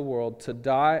into the world to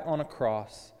die on a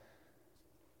cross.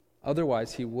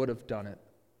 Otherwise, he would have done it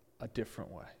a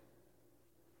different way.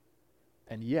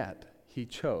 And yet, he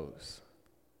chose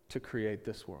to create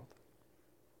this world.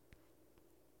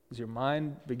 Is your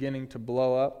mind beginning to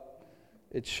blow up?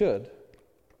 It should.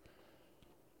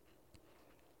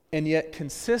 And yet,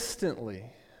 consistently,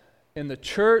 in the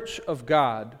church of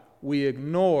God, we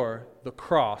ignore the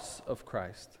cross of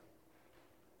Christ.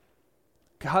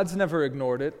 God's never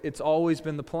ignored it. It's always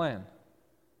been the plan.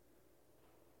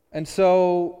 And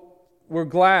so, we're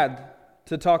glad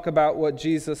to talk about what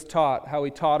Jesus taught, how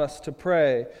he taught us to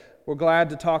pray. We're glad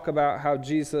to talk about how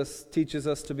Jesus teaches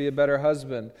us to be a better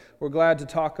husband. We're glad to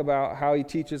talk about how he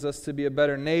teaches us to be a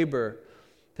better neighbor,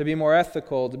 to be more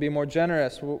ethical, to be more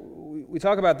generous. We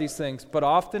talk about these things, but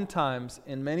oftentimes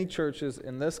in many churches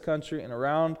in this country and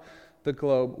around the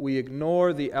globe, we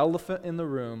ignore the elephant in the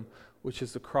room, which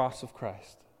is the cross of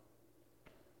Christ.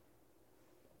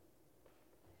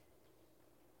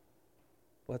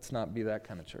 Let's not be that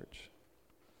kind of church.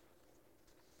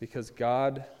 Because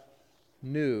God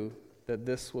knew that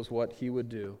this was what he would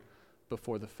do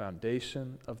before the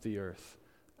foundation of the earth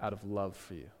out of love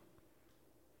for you.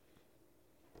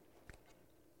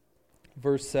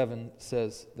 Verse 7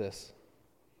 says this.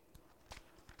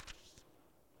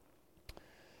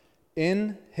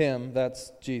 In him,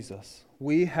 that's Jesus,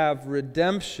 we have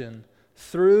redemption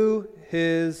through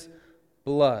his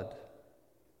blood.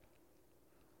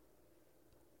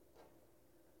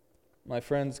 My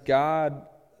friends, God,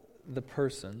 the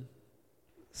person,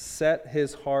 set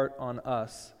his heart on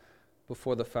us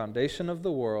before the foundation of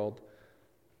the world,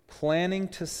 planning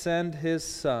to send his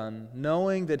Son,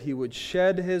 knowing that he would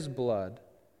shed his blood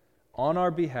on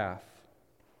our behalf.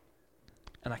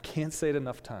 And I can't say it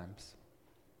enough times.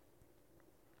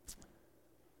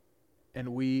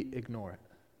 And we ignore it.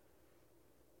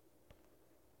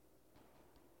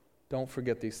 Don't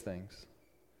forget these things.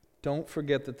 Don't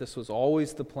forget that this was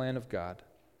always the plan of God,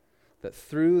 that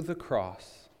through the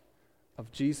cross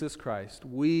of Jesus Christ,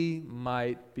 we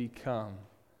might become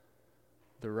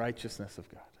the righteousness of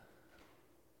God.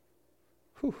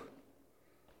 Whew.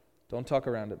 Don't talk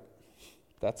around it.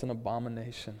 That's an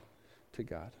abomination to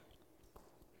God.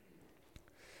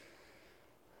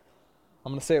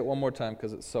 I'm going to say it one more time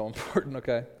because it's so important,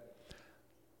 okay?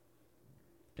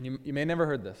 And you may never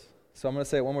heard this, so I'm going to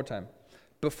say it one more time.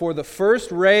 Before the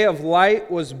first ray of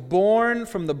light was born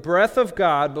from the breath of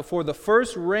God, before the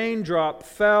first raindrop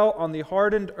fell on the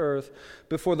hardened earth,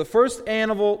 before the first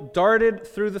animal darted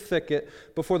through the thicket,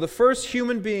 before the first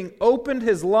human being opened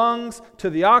his lungs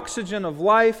to the oxygen of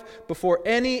life, before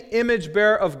any image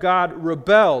bearer of God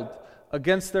rebelled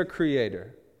against their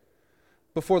Creator,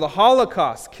 before the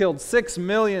Holocaust killed 6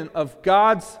 million of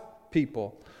God's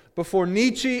people, before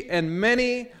Nietzsche and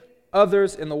many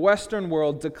others in the Western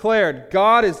world declared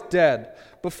God is dead,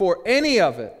 before any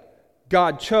of it,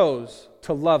 God chose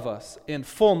to love us in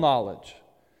full knowledge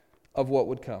of what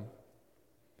would come.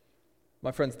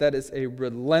 My friends, that is a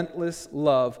relentless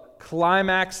love,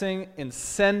 climaxing in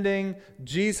sending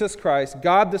Jesus Christ,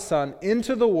 God the Son,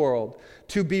 into the world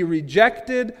to be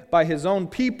rejected by his own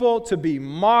people, to be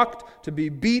mocked, to be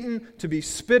beaten, to be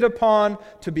spit upon,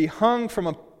 to be hung from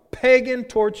a pagan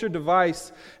torture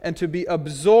device, and to be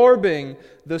absorbing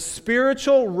the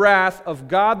spiritual wrath of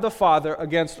God the Father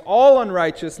against all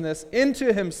unrighteousness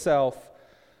into himself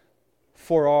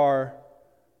for our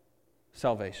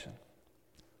salvation.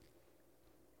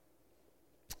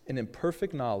 And in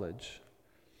perfect knowledge,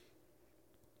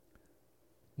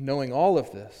 knowing all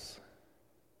of this,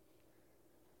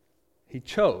 He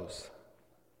chose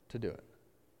to do it.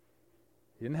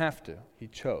 He didn't have to. He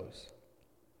chose.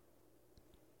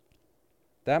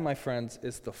 That, my friends,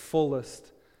 is the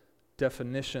fullest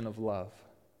definition of love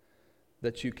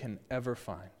that you can ever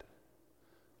find.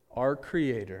 Our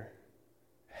Creator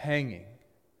hanging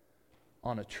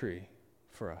on a tree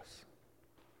for us.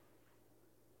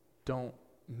 Don't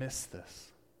miss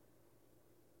this.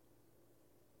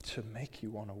 It should make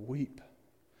you want to weep.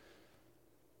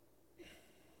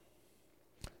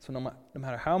 So no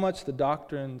matter how much the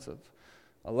doctrines of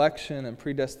election and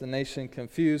predestination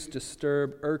confuse,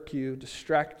 disturb, irk you,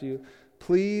 distract you,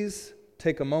 please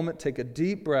take a moment, take a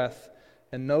deep breath,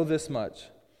 and know this much.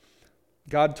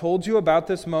 God told you about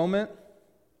this moment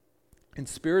in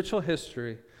spiritual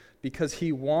history because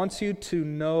He wants you to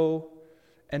know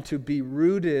and to be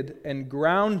rooted and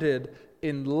grounded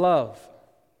in love,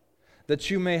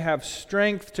 that you may have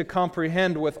strength to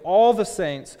comprehend with all the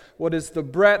saints what is the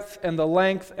breadth and the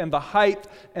length and the height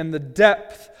and the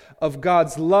depth of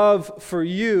God's love for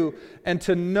you, and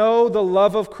to know the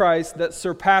love of Christ that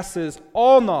surpasses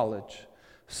all knowledge,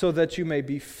 so that you may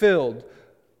be filled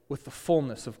with the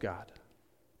fullness of God.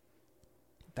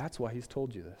 That's why He's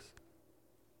told you this.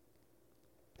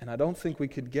 And I don't think we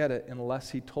could get it unless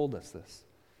He told us this.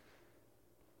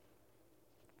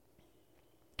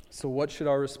 So what should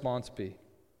our response be?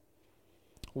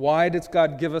 Why does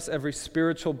God give us every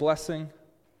spiritual blessing?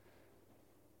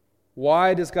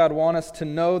 Why does God want us to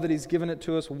know that He's given it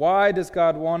to us? Why does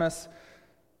God want us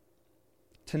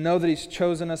to know that He's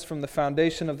chosen us from the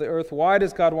foundation of the earth? Why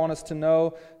does God want us to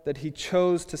know that He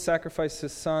chose to sacrifice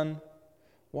His Son?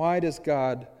 Why does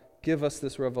God give us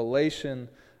this revelation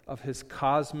of His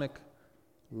cosmic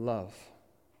love?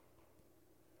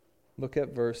 Look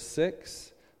at verse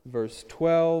 6, verse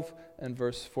 12, and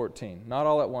verse 14. Not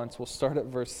all at once. We'll start at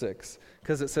verse 6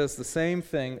 because it says the same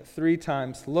thing 3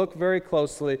 times. Look very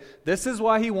closely. This is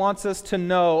why He wants us to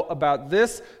know about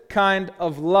this kind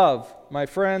of love, my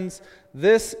friends.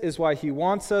 This is why He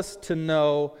wants us to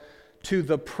know, to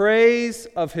the praise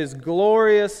of His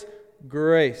glorious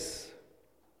grace.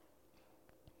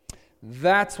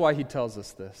 That's why He tells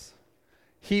us this.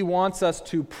 He wants us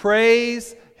to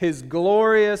praise His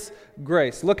glorious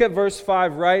grace. Look at verse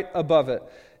 5 right above it.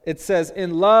 It says,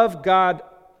 "In love, God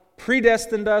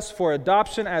predestined us for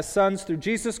adoption as sons through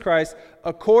Jesus Christ,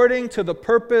 according to the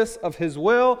purpose of His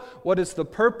will." What is the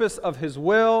purpose of His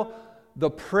will?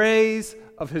 The praise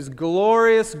of His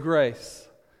glorious grace.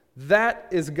 That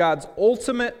is God's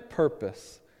ultimate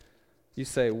purpose. You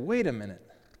say, wait a minute,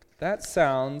 that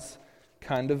sounds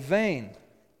kind of vain.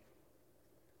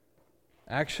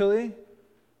 Actually,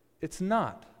 it's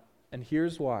not. And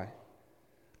here's why.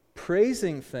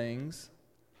 Praising things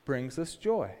brings us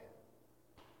joy.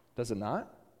 Does it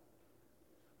not?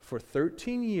 For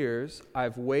 13 years,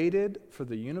 I've waited for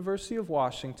the University of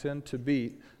Washington to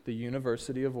beat the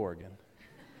University of Oregon.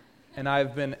 And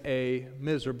I've been a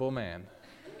miserable man.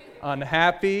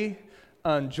 Unhappy,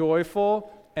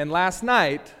 unjoyful, and last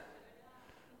night,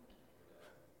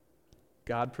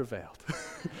 God prevailed.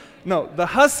 No, the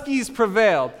Huskies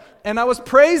prevailed. And I was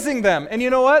praising them. And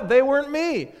you know what? They weren't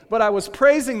me, but I was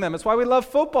praising them. It's why we love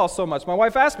football so much. My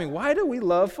wife asked me, why do we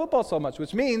love football so much?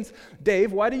 Which means,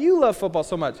 Dave, why do you love football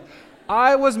so much?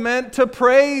 I was meant to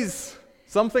praise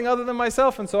something other than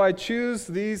myself. And so I choose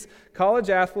these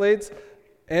college athletes,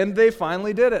 and they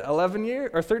finally did it.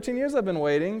 13 years I've been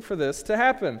waiting for this to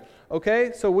happen.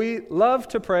 Okay? So we love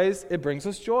to praise. It brings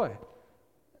us joy.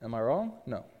 Am I wrong?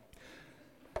 No.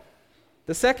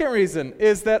 The second reason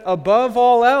is that above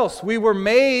all else, we were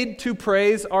made to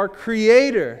praise our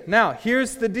Creator. Now,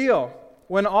 here's the deal.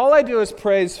 When all I do is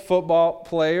praise football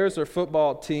players or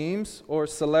football teams or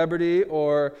celebrity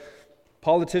or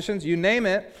politicians, you name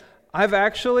it, I've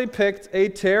actually picked a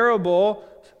terrible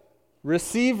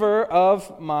receiver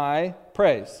of my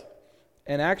praise.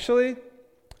 And actually,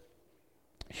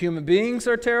 human beings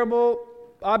are terrible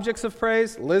objects of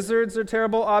praise. Lizards are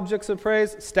terrible objects of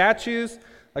praise. Statues,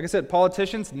 like I said,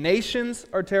 politicians, nations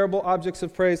are terrible objects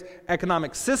of praise.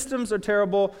 Economic systems are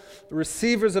terrible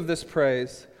receivers of this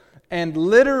praise. And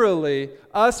literally,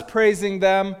 us praising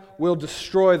them will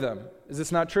destroy them. Is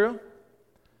this not true?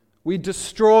 We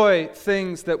destroy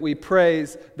things that we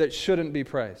praise that shouldn't be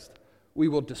praised. We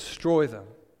will destroy them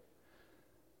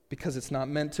because it's not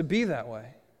meant to be that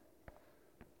way.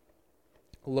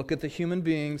 Look at the human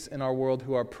beings in our world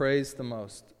who are praised the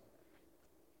most.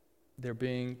 They're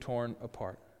being torn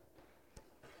apart.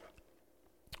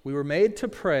 We were made to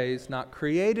praise not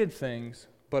created things,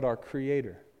 but our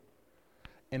Creator.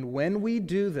 And when we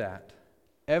do that,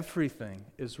 everything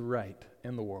is right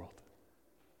in the world.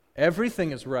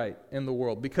 Everything is right in the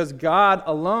world because God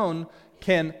alone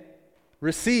can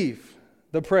receive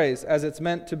the praise as it's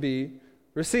meant to be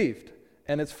received.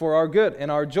 And it's for our good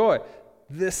and our joy.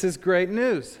 This is great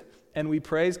news. And we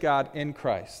praise God in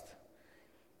Christ.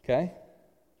 Okay?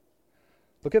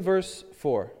 Look at verse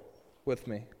 4 with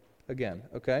me again,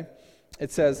 okay?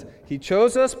 It says, He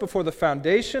chose us before the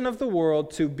foundation of the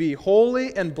world to be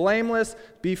holy and blameless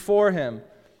before Him.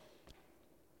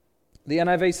 The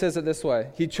NIV says it this way.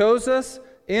 He chose us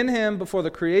in Him before the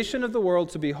creation of the world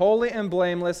to be holy and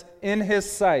blameless in His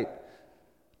sight.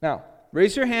 Now,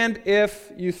 raise your hand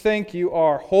if you think you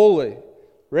are holy.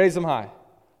 Raise them high.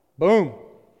 Boom.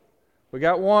 We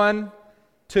got 1,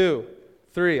 2,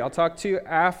 3. I'll talk to you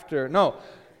after. No,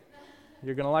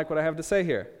 you're going to like what I have to say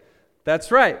here.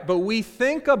 That's right. But we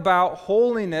think about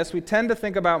holiness, we tend to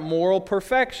think about moral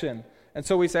perfection. And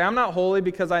so we say, I'm not holy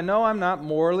because I know I'm not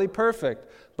morally perfect.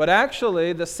 But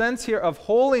actually, the sense here of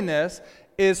holiness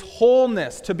is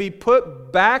wholeness, to be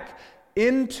put back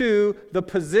into the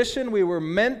position we were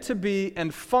meant to be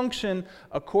and function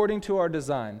according to our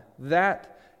design.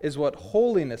 That is what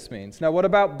holiness means. Now, what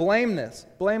about blameless?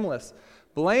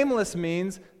 Blameless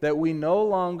means that we no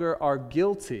longer are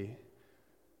guilty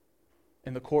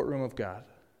in the courtroom of God.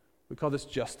 We call this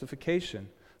justification,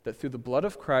 that through the blood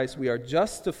of Christ we are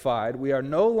justified. We are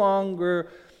no longer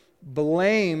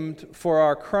blamed for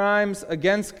our crimes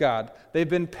against God. They've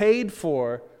been paid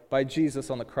for by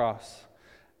Jesus on the cross.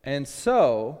 And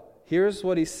so, here's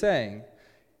what he's saying.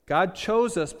 God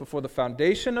chose us before the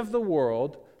foundation of the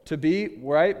world to be,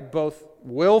 right, both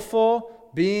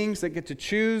willful beings that get to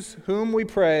choose whom we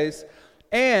praise,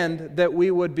 and that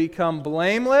we would become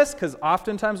blameless, because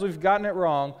oftentimes we've gotten it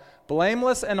wrong,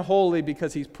 blameless and holy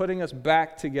because he's putting us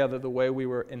back together the way we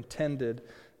were intended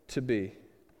to be.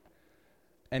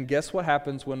 And guess what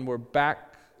happens when we're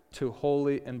back to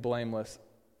holy and blameless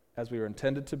as we were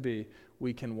intended to be?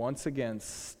 We can once again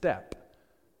step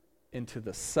into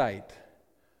the sight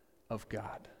of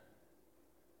God.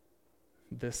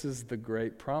 This is the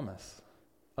great promise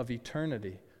of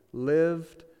eternity,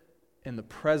 lived in the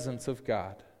presence of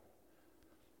God.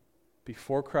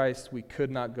 Before Christ, we could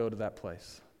not go to that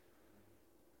place.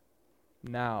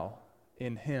 Now,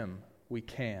 in Him, we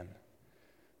can.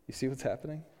 You see what's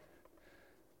happening?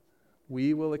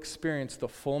 We will experience the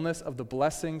fullness of the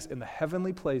blessings in the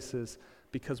heavenly places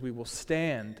because we will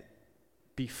stand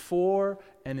before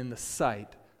and in the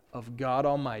sight of God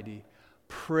Almighty,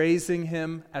 praising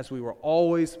Him as we were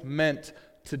always meant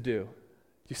to do.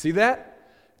 Do you see that?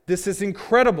 This is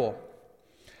incredible.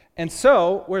 And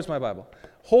so, where's my Bible?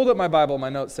 Hold up my Bible, my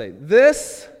notes say,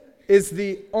 this is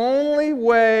the only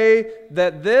way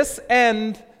that this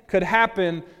end could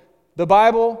happen. The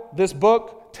Bible, this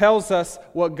book, tells us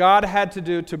what God had to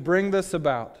do to bring this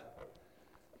about.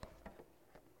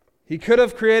 He could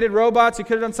have created robots, he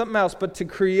could have done something else, but to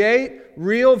create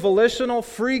real, volitional,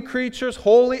 free creatures,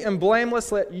 holy and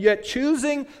blameless, yet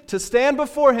choosing to stand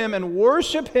before Him and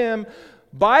worship Him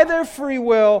by their free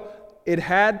will, it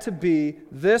had to be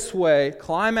this way,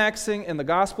 climaxing in the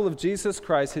gospel of Jesus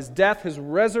Christ, His death, His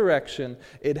resurrection.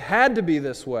 It had to be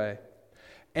this way.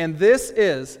 And this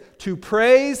is, to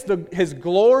praise His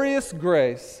glorious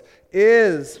grace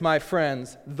is, my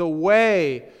friends, the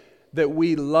way that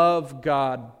we love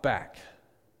God back.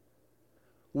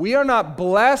 We are not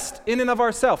blessed in and of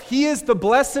ourselves. He is the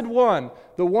blessed one,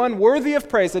 the one worthy of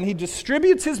praise, and He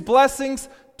distributes His blessings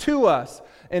to us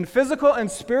in physical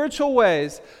and spiritual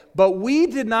ways, but we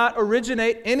did not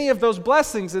originate any of those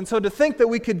blessings, and so to think that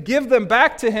we could give them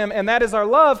back to Him, and that is our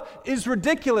love, is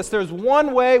ridiculous. There's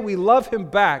one way we love Him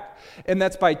back, and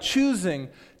that's by choosing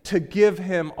to give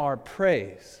Him our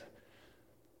praise.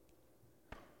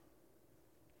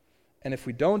 And if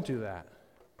we don't do that,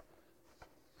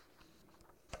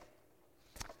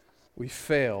 we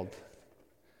failed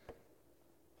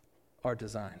our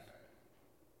design.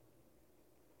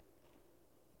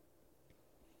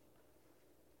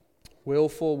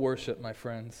 Willful worship, my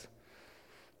friends.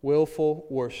 Willful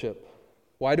worship.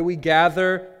 Why do we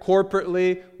gather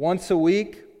corporately once a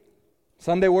week?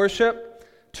 Sunday worship?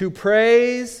 To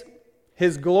praise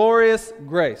His glorious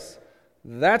grace.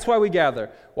 That's why we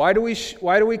gather. Why do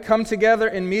we come together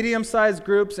in medium-sized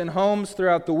groups in homes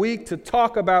throughout the week to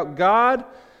talk about God?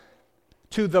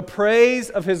 To the praise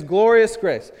of His glorious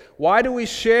grace. Why do we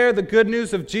share the good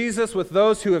news of Jesus with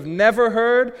those who have never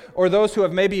heard, or those who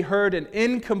have maybe heard an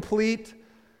incomplete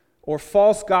or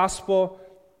false gospel?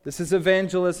 This is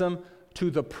evangelism. To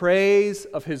the praise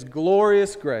of His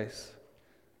glorious grace.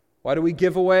 Why do we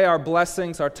give away our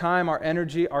blessings, our time, our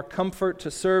energy, our comfort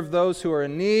to serve those who are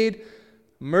in need?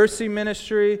 Mercy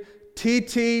Ministry,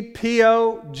 TTPOGG.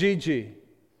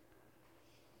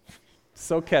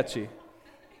 So catchy.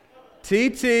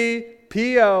 TTPOGG.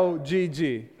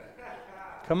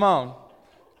 Come on.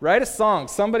 Write a song.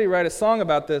 Somebody write a song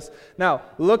about this. Now,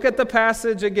 look at the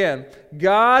passage again.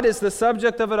 God is the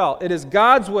subject of it all. It is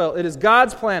God's will. It is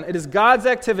God's plan. It is God's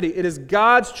activity. It is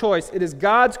God's choice. It is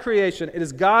God's creation. It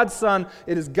is God's Son.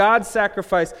 It is God's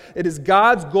sacrifice. It is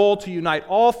God's goal to unite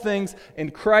all things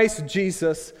in Christ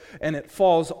Jesus. And it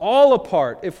falls all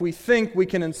apart if we think we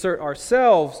can insert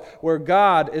ourselves where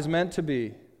God is meant to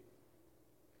be.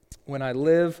 When I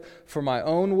live for my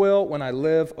own will, when I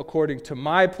live according to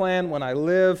my plan, when I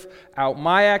live out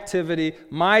my activity,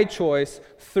 my choice,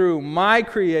 through my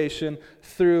creation,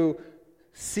 through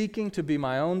seeking to be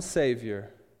my own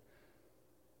Savior,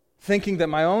 thinking that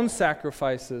my own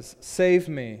sacrifices save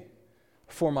me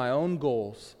for my own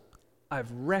goals,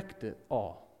 I've wrecked it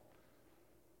all.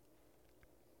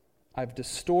 I've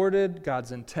distorted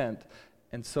God's intent,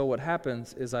 and so what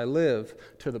happens is I live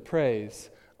to the praise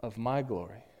of my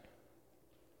glory.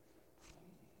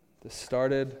 This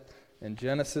started in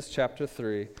Genesis chapter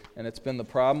 3, and it's been the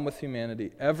problem with humanity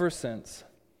ever since.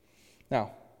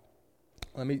 Now,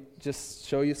 let me just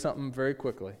show you something very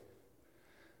quickly.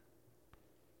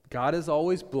 God is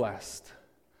always blessed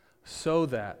so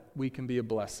that we can be a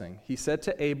blessing. He said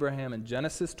to Abraham in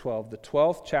Genesis 12, the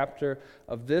 12th chapter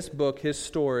of this book, his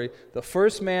story, the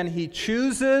first man he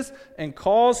chooses and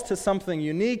calls to something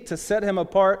unique to set him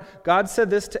apart. God said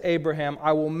this to Abraham,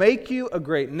 I will make you a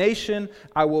great nation.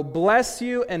 I will bless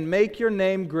you and make your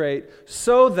name great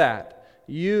so that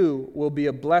you will be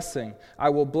a blessing. I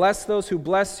will bless those who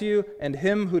bless you, and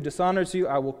him who dishonors you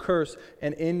I will curse.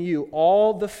 And in you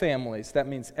all the families, that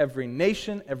means every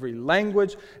nation, every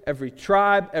language, every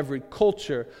tribe, every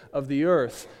culture of the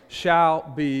earth shall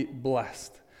be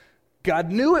blessed.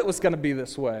 God knew it was going to be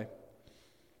this way.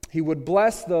 He would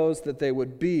bless those that they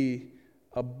would be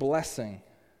a blessing.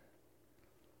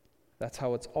 That's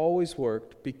how it's always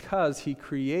worked, because he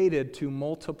created to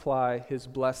multiply his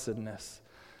blessedness.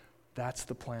 That's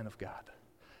the plan of God.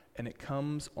 And it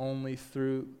comes only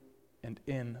through and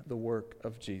in the work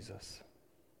of Jesus.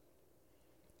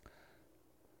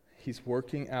 He's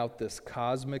working out this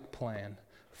cosmic plan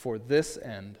for this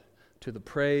end to the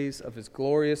praise of his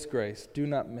glorious grace. Do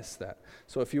not miss that.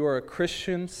 So if you are a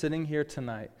Christian sitting here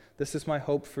tonight, this is my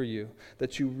hope for you,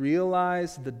 that you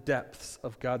realize the depths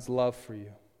of God's love for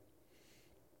you.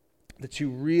 That you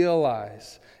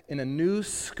realize in a new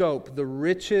scope the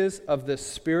riches of this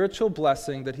spiritual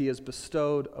blessing that he has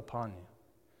bestowed upon you.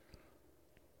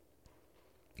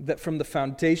 That from the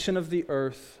foundation of the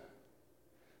earth,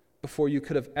 before you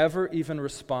could have ever even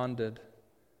responded,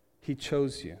 he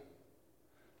chose you.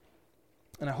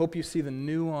 And I hope you see the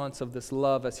nuance of this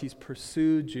love as he's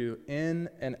pursued you in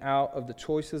and out of the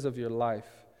choices of your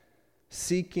life,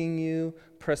 seeking you,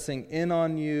 pressing in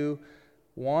on you,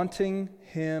 wanting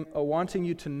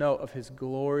you to know of his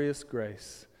glorious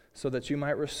grace so that you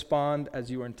might respond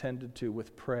as you were intended to,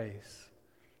 with praise.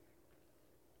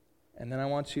 And then I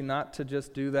want you not to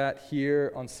just do that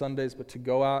here on Sundays, but to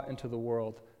go out into the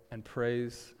world and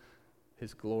praise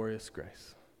his glorious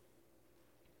grace.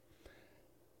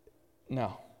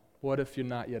 Now, what if you're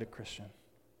not yet a Christian?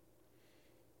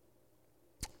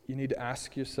 You need to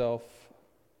ask yourself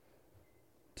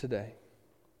today,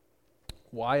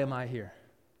 why am I here?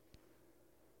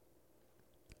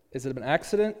 Is it an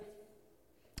accident?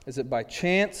 Is it by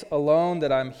chance alone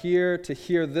that I'm here to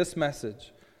hear this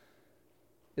message?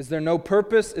 Is there no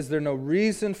purpose? Is there no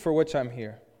reason for which I'm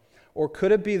here? Or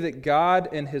could it be that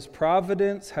God in his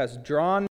providence has drawn